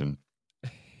prediction.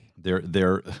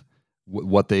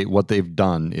 what they've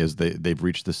done is they've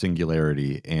reached the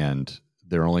singularity, and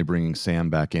they're only bringing Sam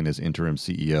back in as interim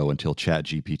CEO until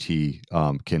ChatGPT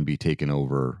can be taken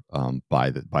over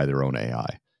by their own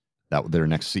AI. That their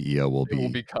next CEO will It will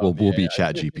be become the will be AI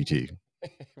ChatGPT.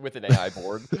 with an AI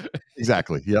board.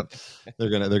 Exactly. Yep. They're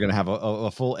gonna have a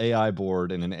full AI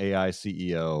board and an AI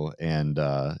CEO, and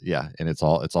and it's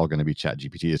all gonna be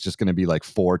ChatGPT. It's just gonna be like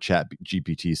 4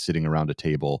 ChatGPTs sitting around a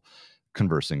table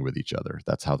conversing with each other.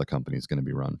 That's how the company's gonna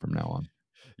be run from now on.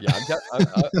 Yeah, I'm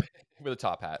with a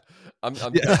top hat. I'm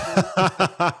definitely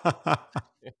Yeah.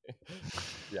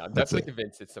 yeah, I'm That's definitely it.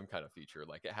 convinced it's some kind of feature.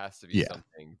 Like it has to be Yeah.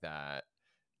 something that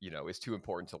is too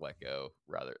important to let go.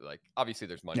 Rather, like obviously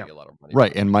there's Yeah. a lot of money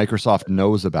Right. behind And it. Microsoft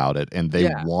knows about it, and they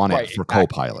Yeah, want right, it for exactly.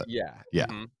 Copilot. Yeah. Yeah.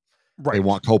 Mhm. They Right.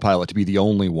 want Copilot to be the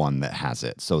only one that has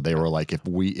it. So they were like,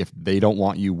 if they don't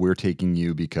want you, we're taking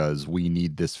you because we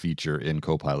need this feature in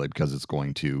Copilot because it's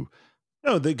going to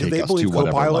No, because take they us to believe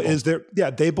whatever Copilot level.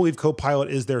 is they believe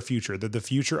Copilot is their future. That the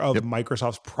future of Yep.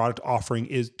 Microsoft's product offering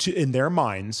in their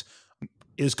minds,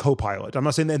 is Copilot. I'm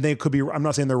not saying that they could be. I'm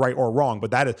not saying they're right or wrong, but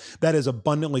that is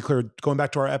abundantly clear. Going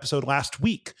back to our episode last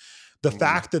week, the Mhm.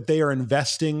 fact that they are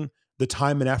investing the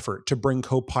time and effort to bring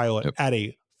Copilot Yep. at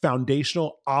a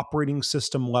foundational operating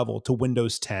system level to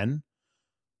Windows 10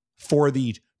 for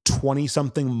the 20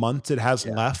 something months it has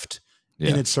Yeah. left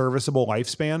in Yeah. its serviceable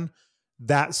lifespan,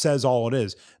 that says all it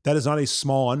is. That is not a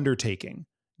small undertaking.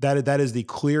 That is the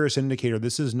clearest indicator.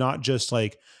 This is not just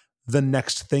like the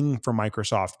next thing for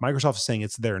Microsoft. Microsoft is saying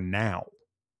it's there now.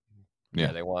 Yeah,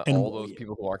 Yeah. they want And all those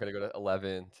people who aren't going to go to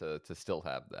 11 to still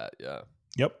have that. Yeah.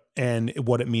 yep. And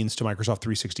what it means to Microsoft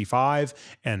 365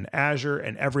 and Azure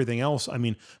and everything else. I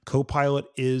mean, Copilot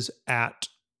is at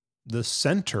the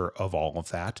center of all of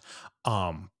that.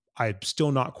 I'm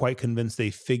still not quite convinced they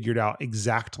figured out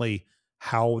exactly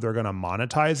how they're going to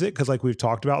monetize it. Cause like we've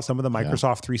talked about, some of the Yeah.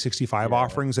 Microsoft 365 Yeah.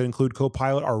 offerings that include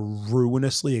Copilot are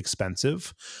ruinously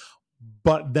expensive.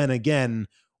 But then again,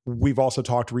 we've also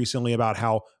talked recently about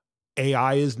how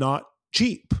AI is not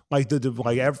cheap. Like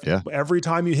Yeah. every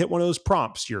time you hit one of those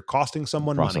prompts, you're costing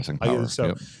someone money. Processing power. So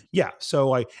Yep. yeah. So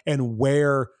like, and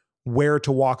where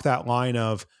to walk that line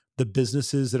of the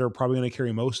businesses that are probably going to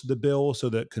carry most of the bill so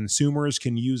that consumers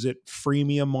can use it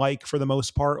freemium like for the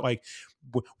most part. Like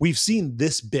we've seen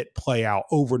this bit play out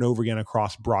over and over again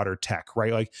across broader tech,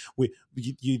 right? Like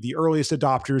the earliest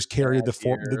adopters carry the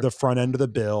front end of the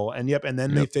bill, and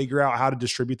then they Yep. figure out how to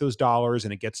distribute those dollars,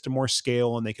 and it gets to more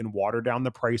scale, and they can water down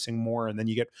the pricing more, and then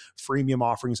you get freemium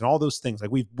offerings and all those things. Like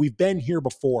we've been here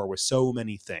before with so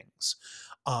many things.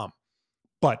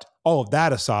 But all of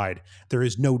that aside, there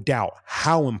is no doubt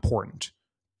how important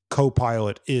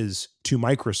Copilot is to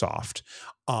Microsoft.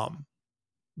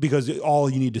 Because all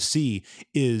you need to see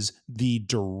is the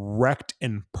direct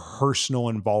and personal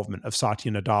involvement of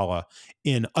Satya Nadella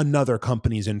in another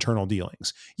company's internal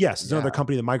dealings. Yes, it's another Yeah.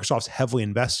 company that Microsoft's heavily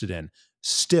invested in.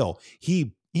 Still,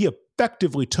 he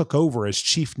effectively took over as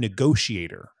chief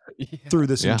negotiator Yeah. through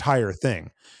this Yeah. entire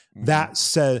thing. Mhm. That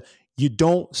said, you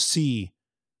don't see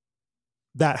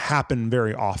that happen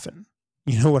very often.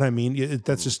 You know what I mean?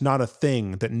 That's just not a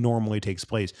thing that normally takes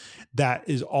place. That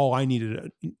is all I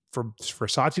needed for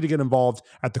Satya to get involved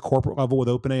at the corporate level with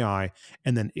OpenAI.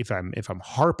 And then if I'm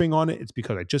harping on it, it's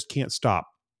because I just can't stop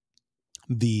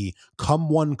the come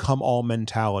one, come all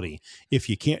mentality. If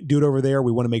you can't do it over there,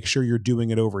 we want to make sure you're doing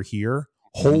it over here.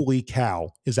 Mhm. Holy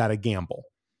cow, is that a gamble?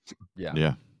 Yeah.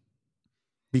 Yeah.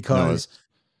 Because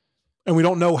and we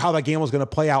don't know how that gamble is going to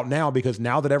play out now, because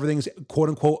now that everything's quote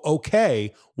unquote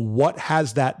okay, what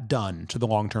has that done to the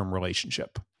long-term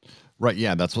relationship? Right.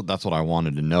 Yeah. That's what I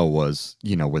wanted to know was,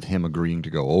 with him agreeing to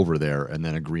go over there and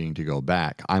then agreeing to go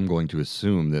back, I'm going to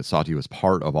assume that Satya was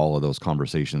part of all of those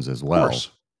conversations as well. Of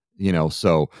course.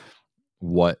 So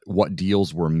what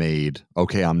deals were made?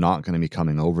 Okay, I'm not going to be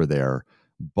coming over there,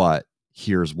 but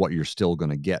here's what you're still going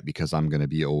to get because I'm going to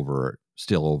be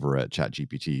still over at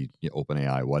ChatGPT,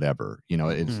 OpenAI, whatever.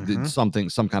 It's some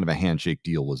kind of a handshake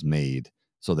deal was made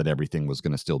so that everything was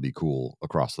going to still be cool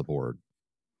across the board.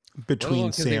 Between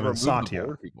Because they Sam and removed the Satya.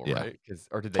 board people, Yeah. right?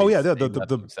 Or did Oh they yeah, stay left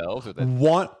themselves? Or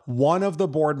that one of the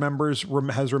board members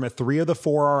has remained. 3 of the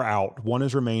 4 are out. 1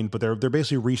 has remained, but they're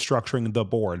basically restructuring the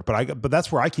board. But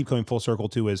that's where I keep coming full circle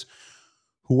to is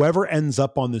whoever ends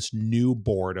up on this new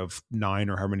board of 9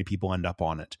 or how many people end up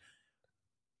on it.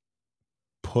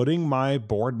 Putting my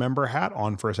board member hat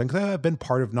on for a second, because I've been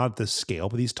part of not this scale,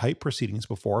 but these type proceedings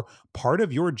before. Part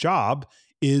of your job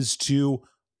is to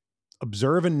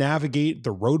observe and navigate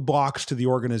the roadblocks to the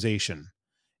organization.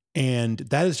 And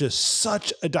that is just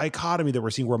such a dichotomy that we're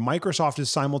seeing, where Microsoft is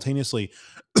simultaneously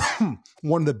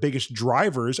one of the biggest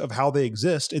drivers of how they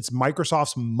exist. It's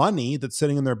Microsoft's money that's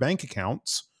sitting in their bank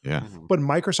accounts. Yeah. But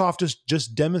Microsoft has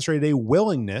just demonstrated a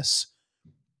willingness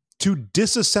to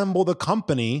disassemble the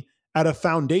company at a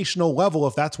foundational level,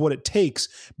 if that's what it takes,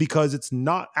 because it's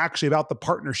not actually about the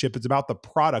partnership. It's about the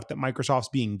product that Microsoft's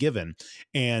being given.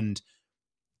 And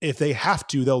if they have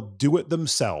to, they'll do it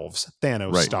themselves,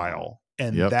 Thanos style.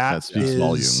 And that speaks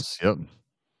volumes. Yep.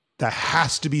 That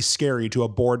has to be scary to a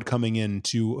board coming in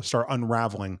to start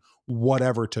unraveling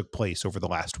whatever took place over the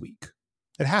last week.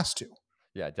 It has to.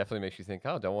 Yeah, it definitely makes you think,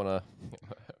 oh, don't want to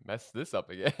mess this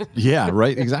up again. Yeah,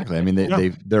 right. Exactly. I mean,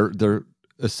 they're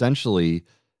essentially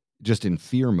just in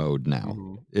fear mode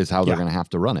now, is how they're going to have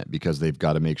to run it, because they've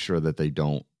got to make sure that they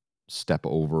don't step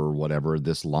over whatever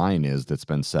this line is that's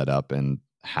been set up and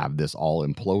have this all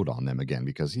implode on them again,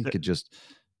 because he could just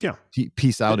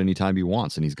peace out anytime he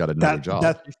wants, and he's got another job.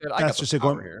 That's just it.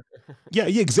 Here. Yeah,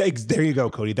 there you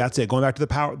go, Cody. That's it. Going back to the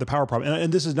power problem,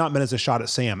 and this is not meant as a shot at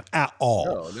Sam at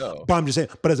all. No. But I'm just saying,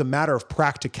 but as a matter of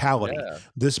practicality,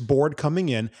 this board coming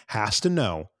in has to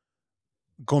know,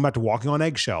 going back to walking on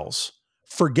eggshells,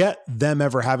 forget them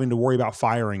ever having to worry about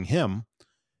firing him.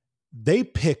 They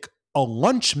pick a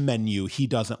lunch menu he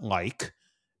doesn't like,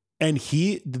 and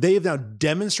they've now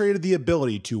demonstrated the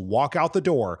ability to walk out the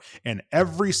door, and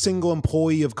every single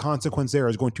employee of consequence there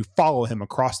is going to follow him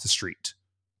across the street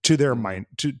to their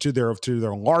to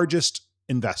their largest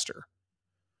investor.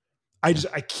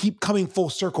 I keep coming full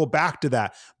circle back to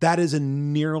that. That is a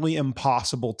nearly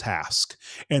impossible task.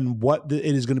 And it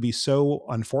is going to be so,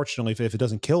 unfortunately, if it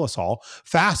doesn't kill us all,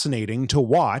 fascinating to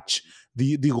watch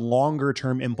the longer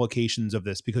term implications of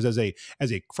this, because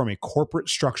from a corporate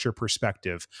structure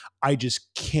perspective, I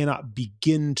just cannot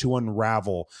begin to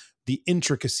unravel the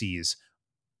intricacies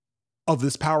of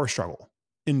this power struggle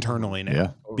internally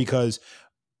now. Because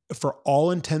for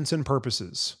all intents and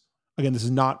purposes, again, this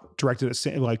is not directed at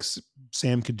Sam. Like,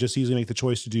 Sam could just easily make the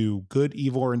choice to do good,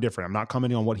 evil, or indifferent. I'm not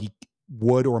commenting on what he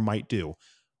would or might do.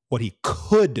 What he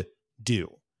could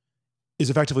do is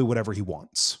effectively whatever he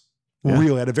wants.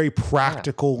 Really, at a very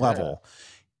practical level,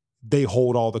 they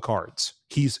hold all the cards.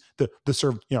 He's the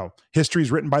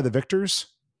history's written by the victors.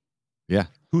 Yeah.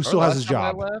 Who still has his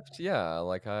job? I left. Yeah.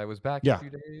 Like, I was back in a few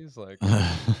days. Like,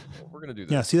 we're going to do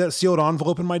this. Yeah. See that sealed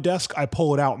envelope in my desk? I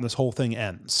pull it out and this whole thing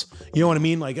ends. You know what I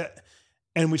mean? Like,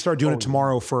 and we start doing it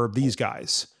tomorrow for these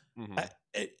guys.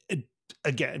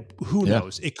 Again, who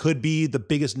knows? It could be the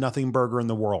biggest nothing burger in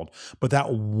the world, but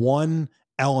that one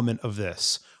element of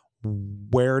this,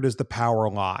 where does the power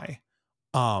lie?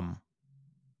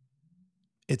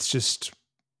 It's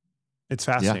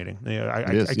fascinating.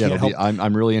 I can't help.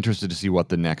 I'm really interested to see what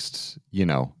the next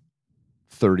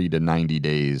 30 to 90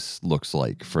 days looks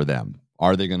like for them.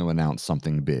 Are they going to announce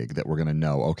something big that we're going to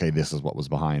know, okay, this is what was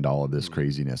behind all of this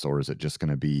craziness? Or is it just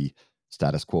going to be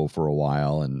status quo for a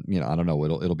while? And, I don't know.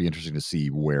 It'll be interesting to see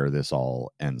where this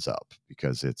all ends up,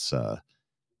 because it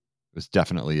was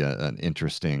definitely an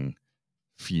interesting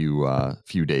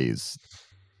few days.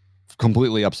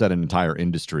 Completely upset an entire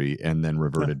industry, and then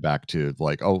reverted back to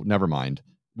like, oh, never mind,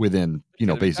 within,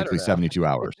 basically 72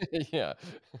 hours. Yeah,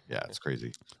 it's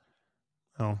crazy.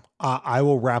 Oh, I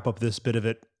will wrap up this bit of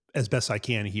it as best I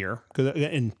can here,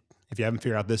 and if you haven't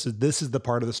figured out, this is the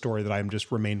part of the story that I'm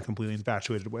just remain completely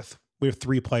infatuated with. We have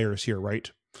 3 players here, right?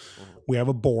 We have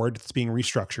a board that's being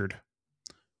restructured.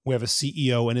 We have a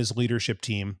CEO and his leadership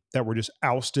team that were just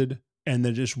ousted and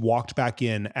then just walked back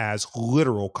in as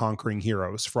literal conquering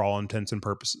heroes for all intents and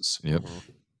purposes. Yep.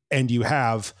 And you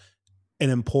have an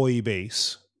employee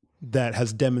base that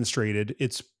has demonstrated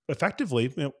it's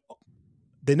effectively,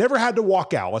 they never had to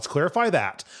walk out. Let's clarify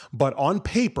that. But on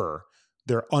paper,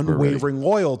 their unwavering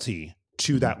loyalty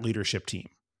to that leadership team.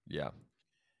 Yeah.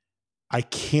 I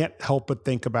can't help but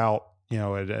think about,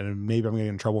 and maybe I'm getting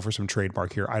in trouble for some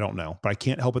trademark here. I don't know. But I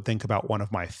can't help but think about one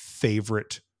of my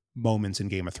favorite moments in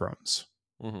Game of Thrones.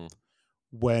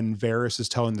 When Varys is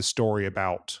telling the story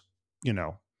about,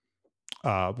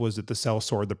 was it the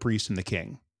sellsword, the priest, and the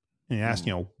king? And he asked,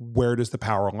 where does the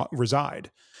power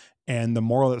reside? And the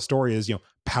moral of that story is,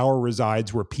 power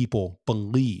resides where people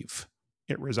believe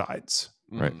it resides.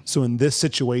 Right. So in this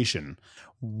situation,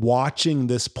 watching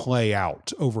this play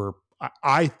out over,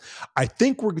 I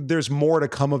think there's more to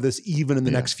come of this even in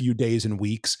the next few days and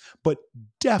weeks, but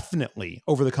definitely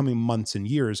over the coming months and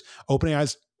years.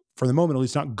 OpenAI's, for the moment, at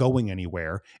least, not going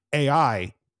anywhere.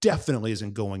 AI definitely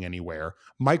isn't going anywhere.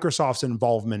 Microsoft's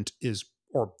involvement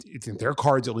their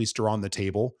cards at least are on the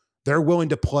table. They're willing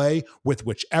to play with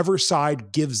whichever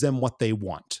side gives them what they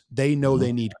want. They know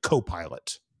they need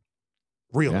Copilot.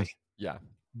 Really. Yeah.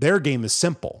 Their game is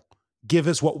simple. Give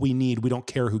us what we need. We don't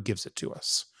care who gives it to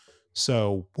us.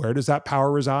 So where does that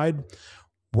power reside?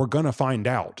 We're going to find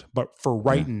out. But for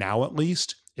right now, at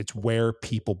least, it's where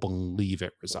people believe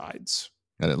it resides.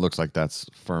 And it looks like that's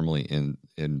firmly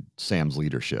in Sam's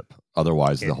leadership.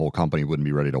 Otherwise, the whole company wouldn't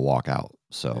be ready to walk out.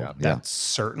 So that's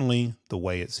certainly the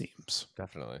way it seems.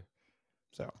 Definitely.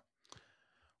 So,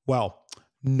 well,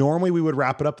 normally we would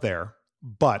wrap it up there,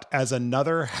 but as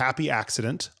another happy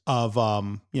accident of,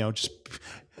 just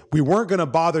we weren't going to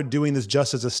bother doing this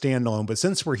just as a standalone, but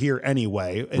since we're here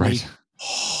anyway, in the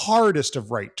hardest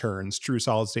of right turns, true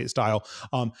solid state style,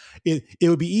 it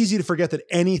would be easy to forget that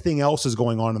anything else is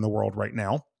going on in the world right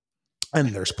now.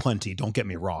 And there's plenty, don't get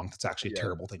me wrong. That's actually a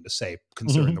terrible thing to say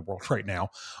considering the world right now.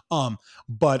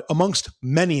 But amongst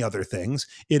many other things,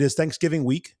 it is Thanksgiving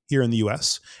week here in the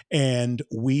US. And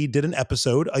we did an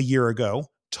episode a year ago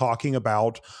talking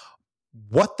about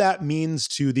what that means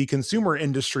to the consumer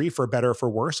industry, for better or for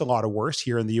worse, a lot of worse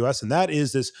here in the US. And that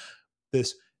is this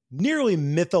nearly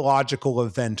mythological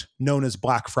event known as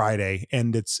Black Friday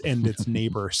and its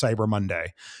neighbor Cyber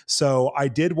Monday. So I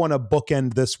did want to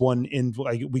bookend this one in,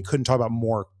 like, we couldn't talk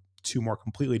about two more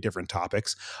completely different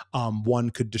topics.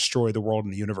 One could destroy the world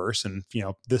and the universe, and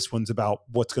this one's about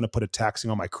what's going to put a taxing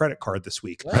on my credit card this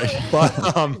week. Right.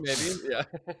 But maybe, yeah.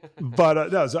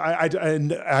 But no, so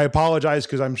I apologize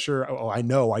because I'm sure. I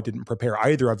know I didn't prepare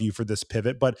either of you for this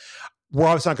pivot, but we're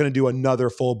obviously not going to do another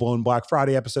full-blown Black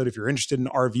Friday episode. If you're interested in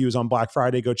our views on Black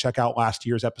Friday, go check out last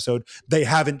year's episode. They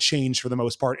haven't changed for the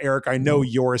most part. Eric, I know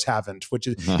yours haven't, which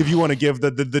is, if you want to give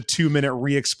the 2-minute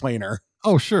re-explainer.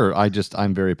 Oh, sure.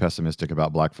 I'm very pessimistic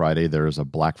about Black Friday. There is a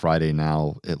Black Friday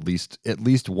now at least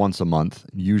once a month,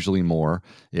 usually more.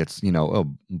 It's,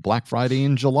 Black Friday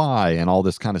in July and all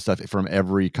this kind of stuff from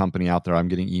every company out there. I'm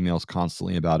getting emails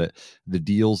constantly about it. The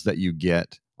deals that you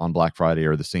get on Black Friday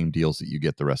are the same deals that you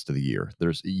get the rest of the year.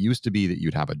 It used to be that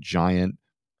you'd have a giant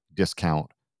discount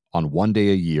on one day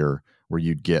a year where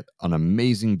you'd get an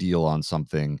amazing deal on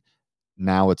something.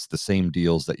 Now it's the same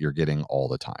deals that you're getting all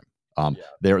the time.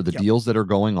 They're the deals that are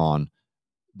going on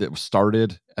that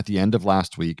started at the end of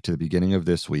last week to the beginning of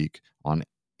this week on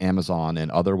Amazon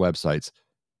and other websites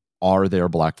are their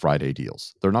Black Friday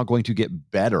deals. They're not going to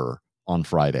get better on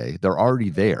Friday. They're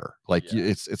already there.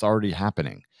 It's already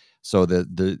happening. So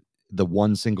the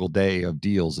one single day of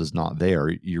deals is not there.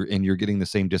 You're getting the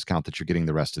same discount that you're getting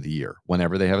the rest of the year.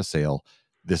 Whenever they have a sale,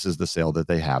 this is the sale that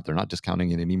they have. They're not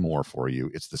discounting it anymore for you.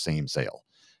 It's the same sale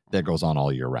that goes on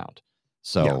all year round.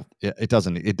 So it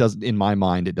doesn't, in my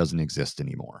mind, it doesn't exist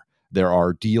anymore. There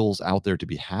are deals out there to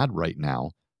be had right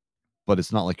now, but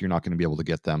it's not like you're not going to be able to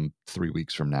get them 3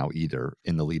 weeks from now either,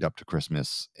 in the lead up to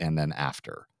Christmas and then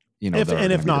after.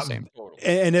 If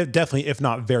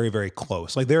not very, very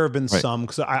close. Like there have been some,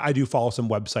 because I do follow some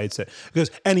websites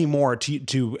because anymore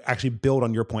to actually build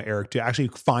on your point, Eric, to actually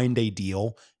find a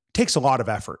deal takes a lot of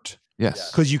effort.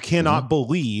 Yes. Because you cannot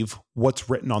believe what's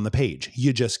written on the page.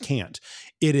 You just can't.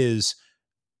 It is,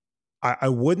 I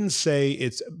wouldn't say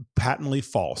it's patently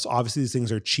false. Obviously, these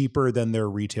things are cheaper than their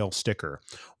retail sticker.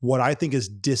 What I think is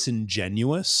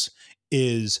disingenuous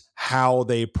is how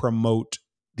they promote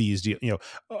these deals.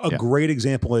 Great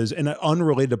example is, and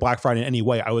unrelated to Black Friday in any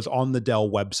way, I was on the Dell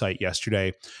website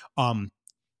yesterday,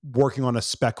 working on a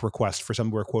spec request for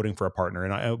something we're quoting for a partner.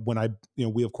 And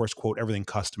we of course quote everything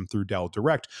custom through Dell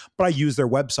Direct, but I use their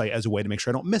website as a way to make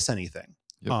sure I don't miss anything.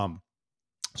 Yep.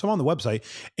 So I'm on the website,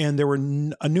 and there were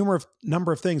a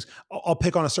number of things. I'll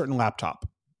pick on a certain laptop.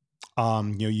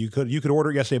 You could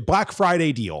order yesterday, Black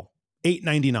Friday deal,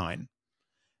 $899,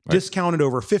 discounted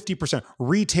over 50%,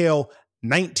 retail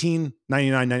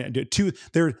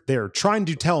 $1999. They're trying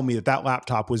to tell me that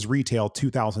laptop was retail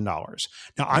 $2,000.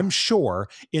 Now I'm sure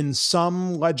in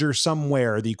some ledger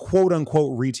somewhere the quote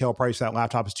unquote retail price of that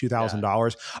laptop is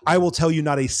 $2,000. I will tell you,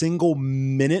 not a single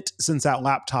minute since that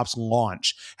laptop's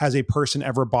launch has a person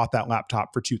ever bought that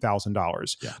laptop for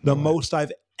 $2,000. The most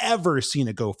I've ever seen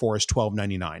it go for is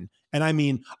 $1,299. And I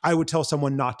mean, I would tell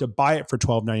someone not to buy it for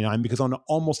 $1,299 because on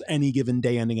almost any given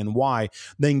day ending in Y,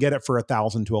 they can get it for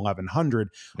 $1,000 to $1,100.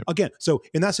 Yep. Again, so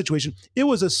in that situation, it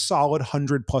was a solid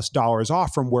 $100+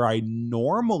 off from where I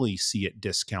normally see it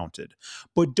discounted.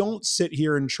 But don't sit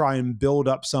here and try and build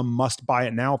up some must buy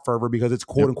it now fervor because it's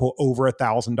quote unquote over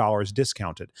 $1,000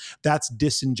 discounted. That's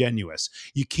disingenuous.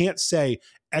 You can't say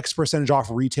X percentage off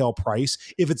retail price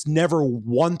if it's never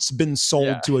once been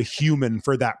sold to a human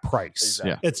for that price.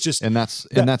 Exactly. It's just, and that's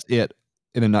it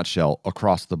in a nutshell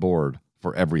across the board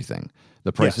for everything.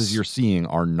 The prices you're seeing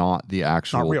are not the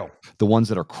actual, not real. The ones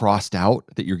that are crossed out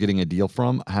that you're getting a deal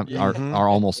from are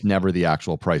almost never the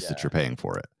actual price that you're paying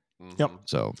for it. Yep.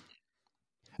 So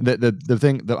The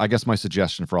thing that I guess my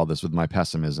suggestion for all this with my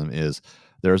pessimism is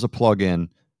there's a plugin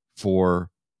for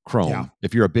Chrome. Yeah.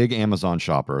 If you're a big Amazon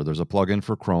shopper, there's a plugin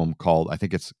for Chrome called, I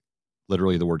think it's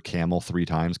literally the word camel 3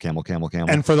 times, camel.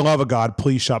 And for the love of God,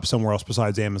 please shop somewhere else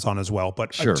besides Amazon as well.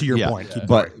 But Sure, to your yeah. point, keep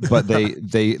but going. but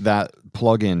they that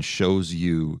plugin shows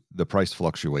you the price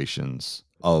fluctuations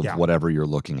of whatever you're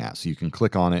looking at. So you can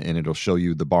click on it and it'll show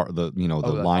you the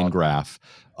line awesome. graph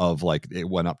of like it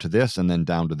went up to this and then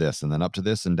down to this and then up to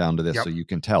this and down to this. Yep. So you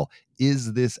can tell,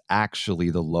 is this actually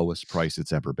the lowest price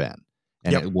it's ever been?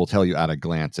 And Yep. it will tell you at a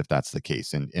glance if that's the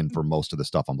case. And for most of the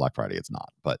stuff on Black Friday, it's not.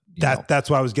 But that's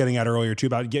what I was getting at earlier too,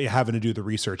 about having to do the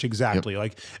research. Exactly.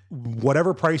 Like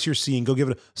whatever price you're seeing, go give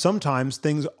it. Sometimes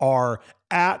things are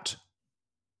at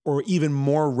or even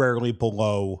more rarely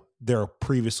below their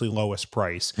previously lowest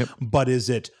price. Yep. But is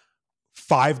it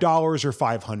 $5 or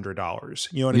 $500?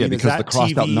 You know what I mean? Because the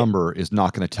crossed out number is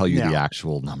not going to tell you the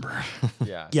actual number.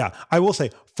 Yeah. I will say,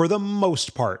 for the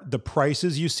most part, the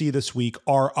prices you see this week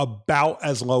are about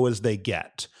as low as they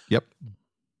get. Yep.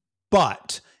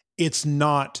 But it's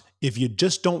not, if you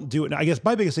just don't do it. I guess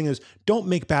my biggest thing is don't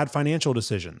make bad financial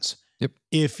decisions. Yep.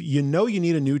 If you know you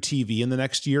need a new TV in the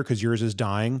next year because yours is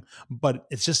dying, but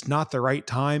it's just not the right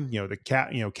time,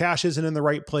 the cash isn't in the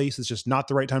right place. It's just not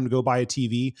the right time to go buy a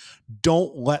TV.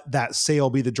 Don't let that sale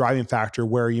be the driving factor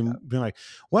where you be like,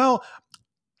 well,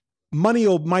 money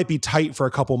might be tight for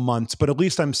a couple months, but at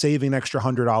least I'm saving an extra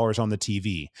 $100 on the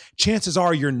TV. Chances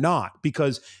are you're not,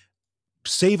 because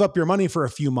save up your money for a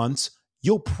few months.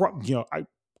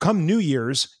 Come New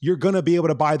Year's, you're going to be able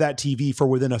to buy that TV for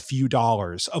within a few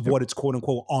dollars of what it's quote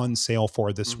unquote on sale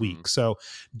for this week. So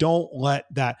don't let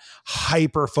that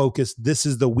hyper focus. This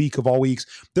is the week of all weeks.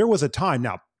 There was a time,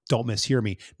 now don't mishear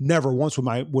me, never once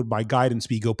would my guidance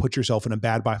be go put yourself in a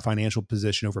bad financial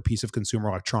position over a piece of consumer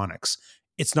electronics.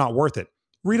 It's not worth it.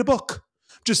 Read a book.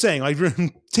 Just saying, like,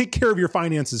 take care of your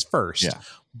finances first. Yeah.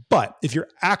 But if you're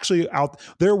actually out,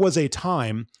 there was a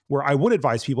time where I would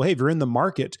advise people, hey, if you're in the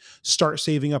market, start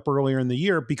saving up earlier in the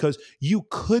year, because you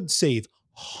could save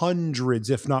hundreds,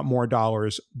 if not more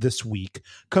dollars this week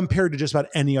compared to just about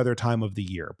any other time of the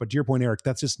year. But to your point, Eric,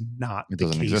 that's just not the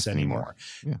case anymore.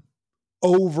 Yeah.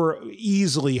 Over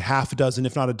easily half a dozen,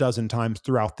 if not a dozen times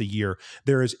throughout the year,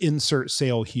 there is insert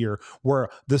sale here where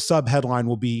the sub headline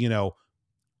will be,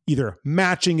 either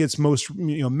matching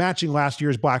matching last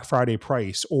year's Black Friday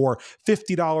price, or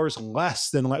 $50 less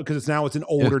than, because it's an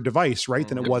older device, right?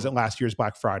 Than it was at last year's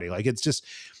Black Friday. Like, it's just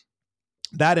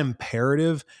that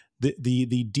imperative.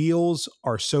 The deals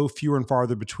are so fewer and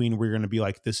farther between where you're going to be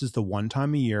like, this is the one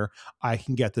time a year I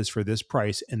can get this for this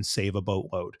price and save a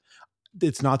boatload.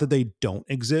 It's not that they don't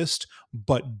exist,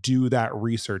 but do that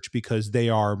research, because they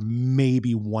are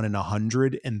maybe 1 in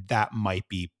 100, and that might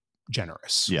be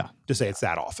generous. Yeah. To say it's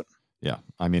that often. Yeah.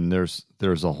 I mean, there's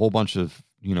a whole bunch of,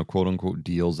 quote unquote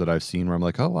deals that I've seen where I'm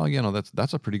like, oh, well,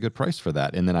 that's a pretty good price for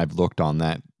that. And then I've looked on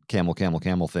that camel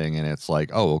thing and it's like,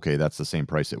 oh, okay, that's the same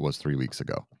price it was 3 weeks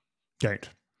ago. Right.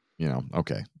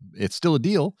 Okay. It's still a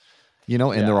deal,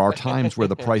 and there are times where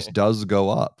the price does go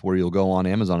up, where you'll go on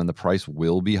Amazon and the price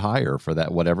will be higher for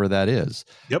that, whatever that is.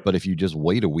 Yep. But if you just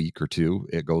wait a week or two,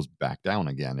 it goes back down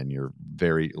again and you're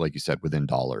very, like you said, within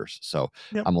dollars. So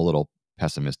I'm a little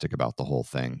pessimistic about the whole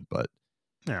thing, but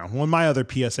yeah. When my other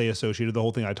PSA associated, the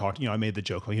whole thing I talked, I made the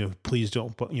joke, please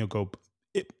don't, go.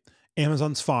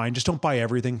 Amazon's fine. Just don't buy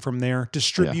everything from there.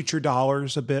 Distribute your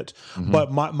dollars a bit. Mm-hmm.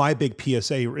 But my big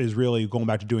PSA is really going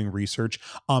back to doing research.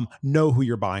 Know who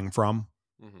you're buying from.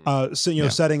 Mm-hmm.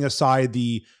 Setting aside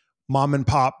the mom and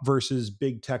pop versus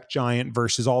big tech giant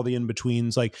versus all the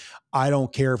in-betweens. Like, I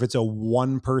don't care if it's a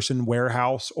 1-person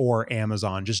warehouse or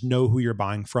Amazon. Just know who you're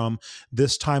buying from.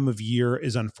 This time of year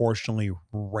is unfortunately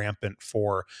rampant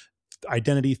for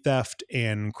identity theft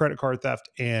and credit card theft,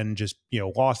 and just,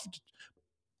 lost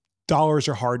dollars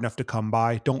are hard enough to come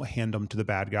by. Don't hand them to the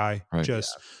bad guy. Right.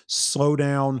 Just slow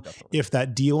down. Definitely. If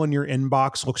that deal in your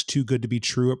inbox looks too good to be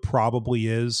true, it probably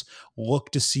is.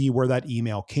 Look to see where that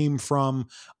email came from.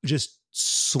 Just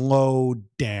slow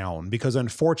down, because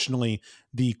unfortunately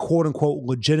the quote unquote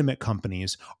legitimate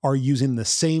companies are using the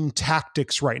same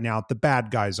tactics right now that the bad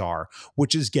guys are,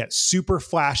 which is get super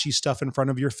flashy stuff in front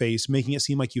of your face, making it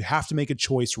seem like you have to make a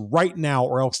choice right now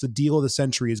or else the deal of the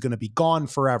century is going to be gone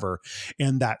forever.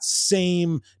 And that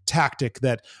same tactic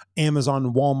that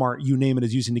Amazon, Walmart, you name it,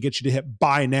 is using to get you to hit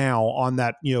buy now on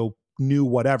that, new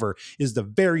whatever, is the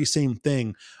very same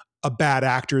thing a bad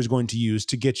actor is going to use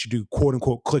to get you to quote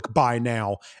unquote click buy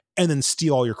now and then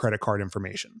steal all your credit card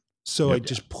information. So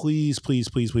just please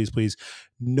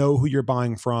know who you're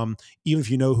buying from. Even if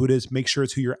you know who it is, make sure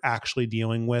it's who you're actually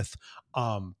dealing with.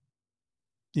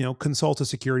 consult a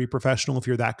security professional if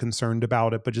you're that concerned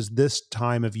about it. But just this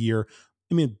time of year,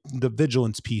 I mean, the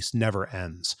vigilance piece never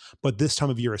ends, but this time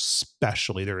of year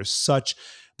especially, there is such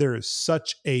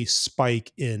a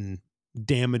spike in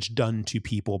damage done to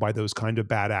people by those kind of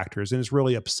bad actors, and it's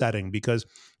really upsetting because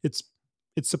it's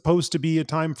supposed to be a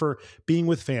time for being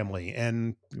with family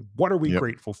and what are we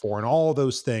grateful for and all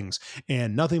those things,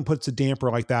 and nothing puts a damper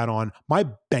like that on. My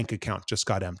bank account just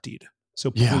got emptied.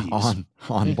 So please,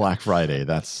 on Black Friday,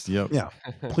 that's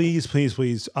please,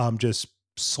 just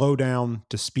slow down,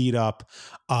 to speed up.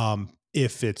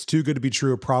 If it's too good to be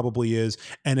true, it probably is.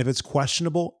 And if it's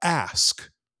questionable, ask.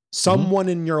 Someone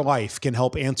in your life can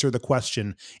help answer the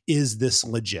question, is this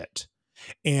legit?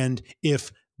 And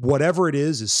if whatever it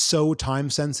is so time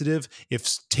sensitive,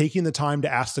 if taking the time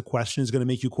to ask the question is going to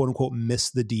make you quote unquote miss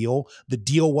the deal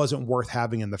wasn't worth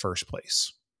having in the first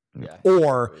place. Yeah.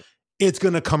 Or it's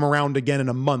going to come around again in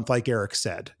a month, like Eric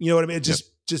said. You know what I mean? It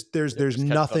just there's just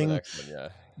nothing.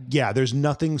 There's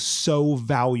nothing so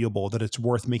valuable that it's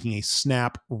worth making a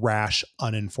snap, rash,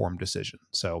 uninformed decision.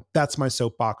 So that's my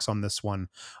soapbox on this one.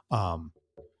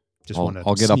 Just want to.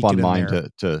 I'll get up on mine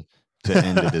to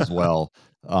end it as well.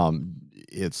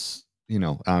 It's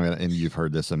and you've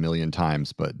heard this a million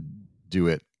times, but do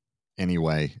it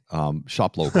anyway.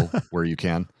 Shop local where you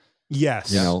can.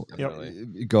 Yes.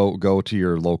 Go to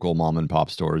your local mom and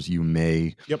pop stores. You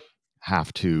may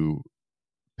have to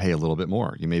pay a little bit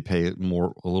more. You may pay a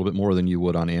little bit more than you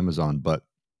would on Amazon, but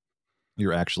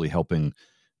you're actually helping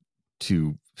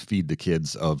to feed the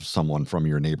kids of someone from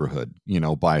your neighborhood,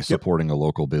 by supporting a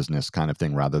local business kind of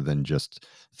thing, rather than just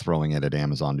throwing it at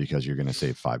Amazon because you're going to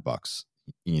save $5,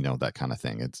 that kind of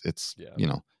thing. It's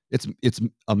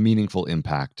a meaningful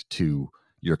impact to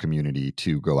your community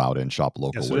to go out and shop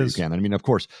local where you can. I mean, of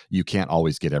course, you can't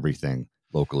always get everything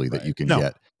locally that you can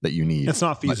get that you need. It's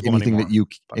not feasible anything anymore.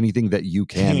 Anything that you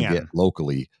can get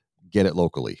locally, get it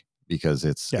locally, because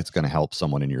it's going to help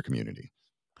someone in your community.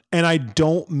 And I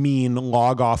don't mean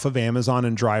log off of Amazon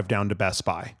and drive down to Best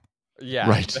Buy. Yeah.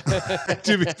 Right.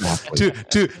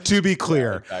 to be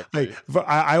clear, exactly.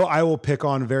 I will pick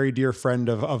on a very dear friend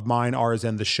of mine, ours,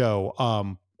 and the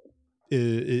show.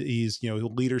 He's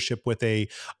leadership with a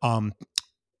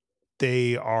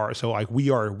they are we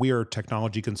are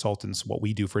technology consultants. What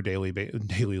we do for daily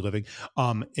living,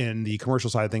 in the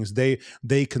commercial side of things,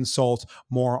 they consult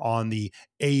more on the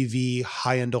AV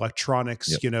high end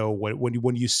electronics.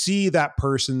 When you see that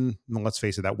person, let's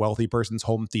face it, that wealthy person's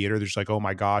home theater, they're just like, oh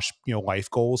my gosh, life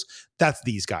goals. That's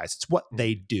these guys. It's what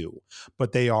they do,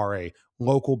 but they are a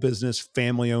local business,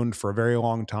 family owned for a very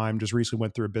long time. Just recently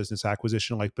went through a business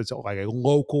acquisition, like a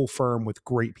local firm with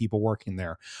great people working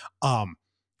there.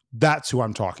 That's who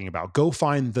I'm talking about. Go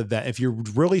find if you're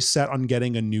really set on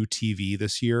getting a new TV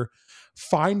this year,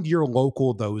 find your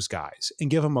local those guys and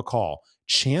give them a call.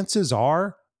 Chances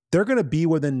are they're going to be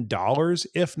within dollars,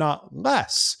 if not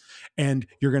less. And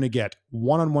you're going to get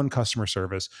one-on-one customer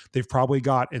service. They've probably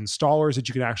got installers that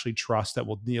you can actually trust that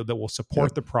will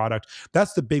support the product.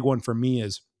 That's the big one for me,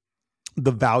 is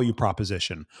the value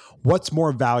proposition. What's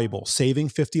more valuable, saving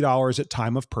 $50 at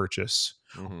time of purchase,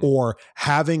 or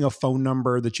having a phone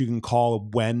number that you can call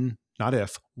when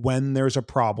there's a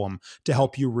problem to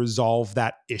help you resolve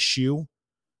that issue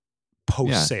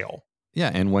post sale?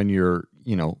 Yeah. And when you're,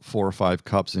 4 or 5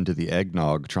 cups into the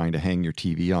eggnog trying to hang your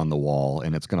TV on the wall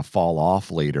and it's going to fall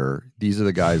off later, these are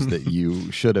the guys that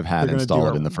you should have had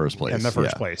installed in the first place. In the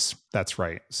first place. That's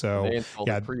right. So they installed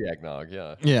the pre-eggnog.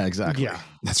 Yeah. Yeah, exactly. Yeah,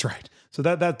 that's right. So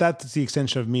that's the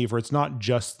extension of me, for it's not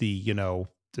just the,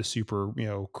 the super,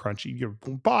 crunchy, you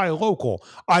buy local.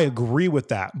 I agree with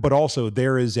that. But also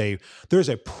there's a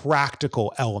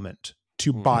practical element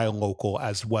to buy local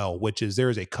as well, which is there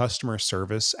is a customer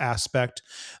service aspect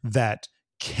that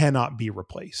cannot be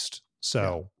replaced.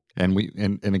 So, and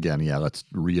again, let's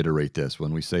reiterate this.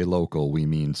 When we say local, we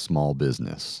mean small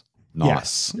business,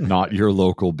 not your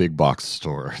local big box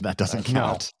store. That doesn't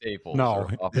count. No.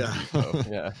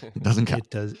 Yeah. It doesn't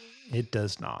count. It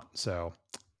does not. So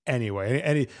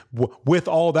anyway, with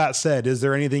all that said, is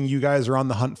there anything you guys are on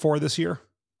the hunt for this year?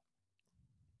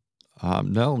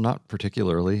 No, not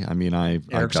particularly. I mean, I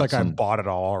bought it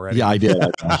all already. Yeah, I did.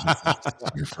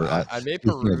 I may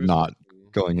peruse. Not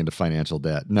going into financial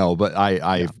debt. No, but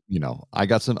I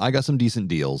got some decent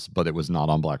deals, but it was not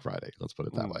on Black Friday. Let's put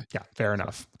it that way. Yeah, fair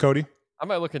enough. Cody? I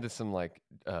might look into some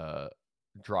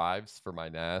drives for my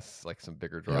NAS, like some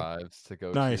bigger drives to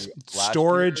go nice. to.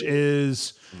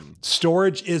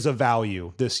 Storage is a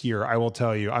value this year, I will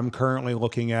tell you. I'm currently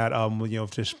looking at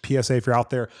just PSA if you're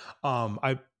out there.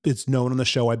 it's known on the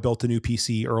show, I built a new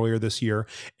PC earlier this year,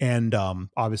 and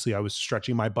obviously I was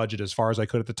stretching my budget as far as I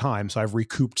could at the time. So I've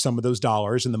recouped some of those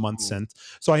dollars in the month since.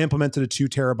 So I implemented a 2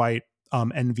 terabyte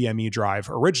NVMe drive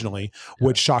originally,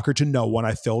 which, shocker to no one,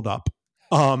 I filled up.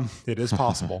 It is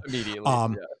possible.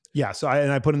 Immediately. So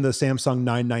I put in the Samsung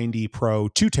 990 Pro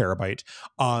 2 terabyte.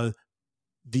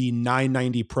 The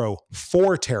 990 Pro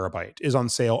 4 terabyte is on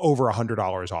sale over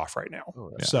 $100 off right now.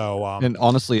 So, and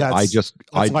honestly, that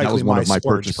was one of my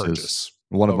purchases.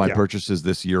 One of my purchases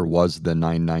this year was the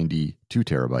 990 2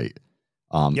 terabyte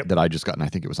that I just got, and I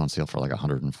think it was on sale for like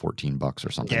 $114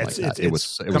 or something like that. It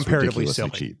was comparatively ridiculously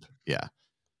cheap. Yeah.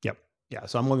 Yeah,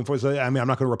 so I'm looking for. I mean, I'm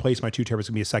not going to replace my 2 terabytes. It's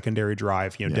going to be a secondary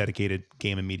drive, dedicated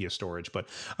game and media storage. But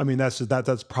I mean, that's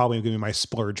probably going to be my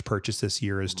splurge purchase this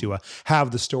year, is to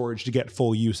have the storage to get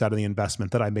full use out of the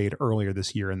investment that I made earlier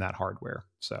this year in that hardware.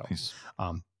 So, nice.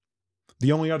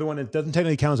 The only other one, it doesn't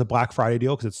technically count as a Black Friday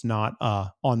deal because it's not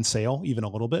on sale even a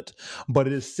little bit, but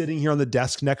it is sitting here on the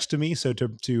desk next to me. So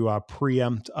to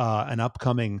preempt an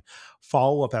upcoming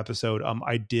follow-up episode,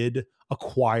 I did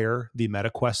acquire the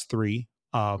MetaQuest 3.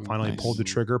 Finally pulled the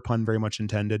trigger, pun very much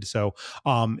intended. So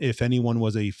if anyone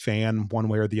was a fan one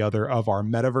way or the other of our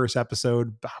metaverse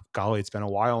episode, golly, it's been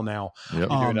a while now.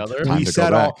 We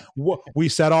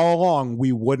said all along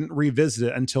we wouldn't revisit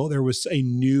it until there was a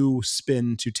new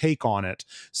spin to take on it.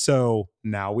 So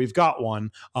now we've got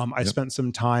one. I spent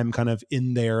some time kind of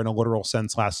in there in a literal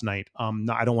sense last night.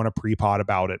 I don't want to pre-pod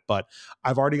about it, but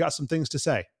I've already got some things to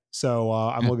say. So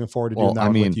I'm looking forward to doing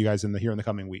that with you guys in the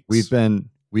coming weeks.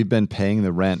 We've been paying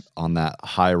the rent on that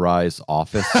high-rise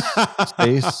office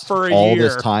space for a all year.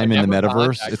 this time in the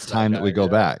metaverse. It's time that we go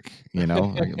back. We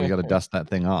got to dust that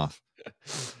thing off.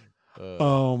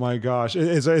 Oh my gosh,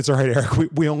 it's all right,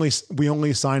 Eric. We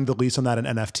only signed the lease on that in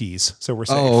NFTs, so we're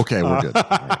safe. Oh, okay, we're good.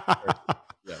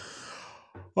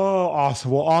 Oh,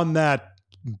 awesome. Well, on that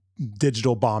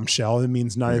digital bombshell, it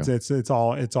means it's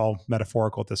all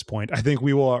metaphorical at this point. I think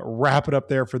we will wrap it up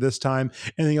there for this time.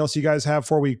 Anything else you guys have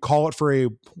before we call it for a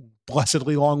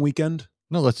blessedly long weekend?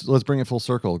 No, let's bring it full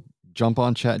circle. Jump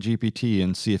on ChatGPT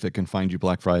and see if it can find you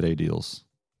Black Friday deals.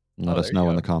 Let us know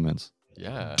in the comments.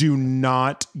 Yeah. Do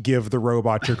not give the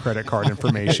robot your credit card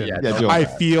information. I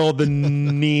feel the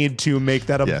need to make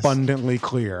that abundantly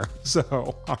clear.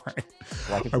 So, all right.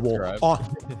 Like and subscribe.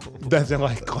 That's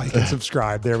like and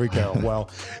subscribe. There we go. Well,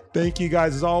 thank you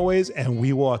guys as always, and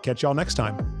we will catch y'all next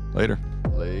time. Later.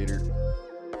 Later.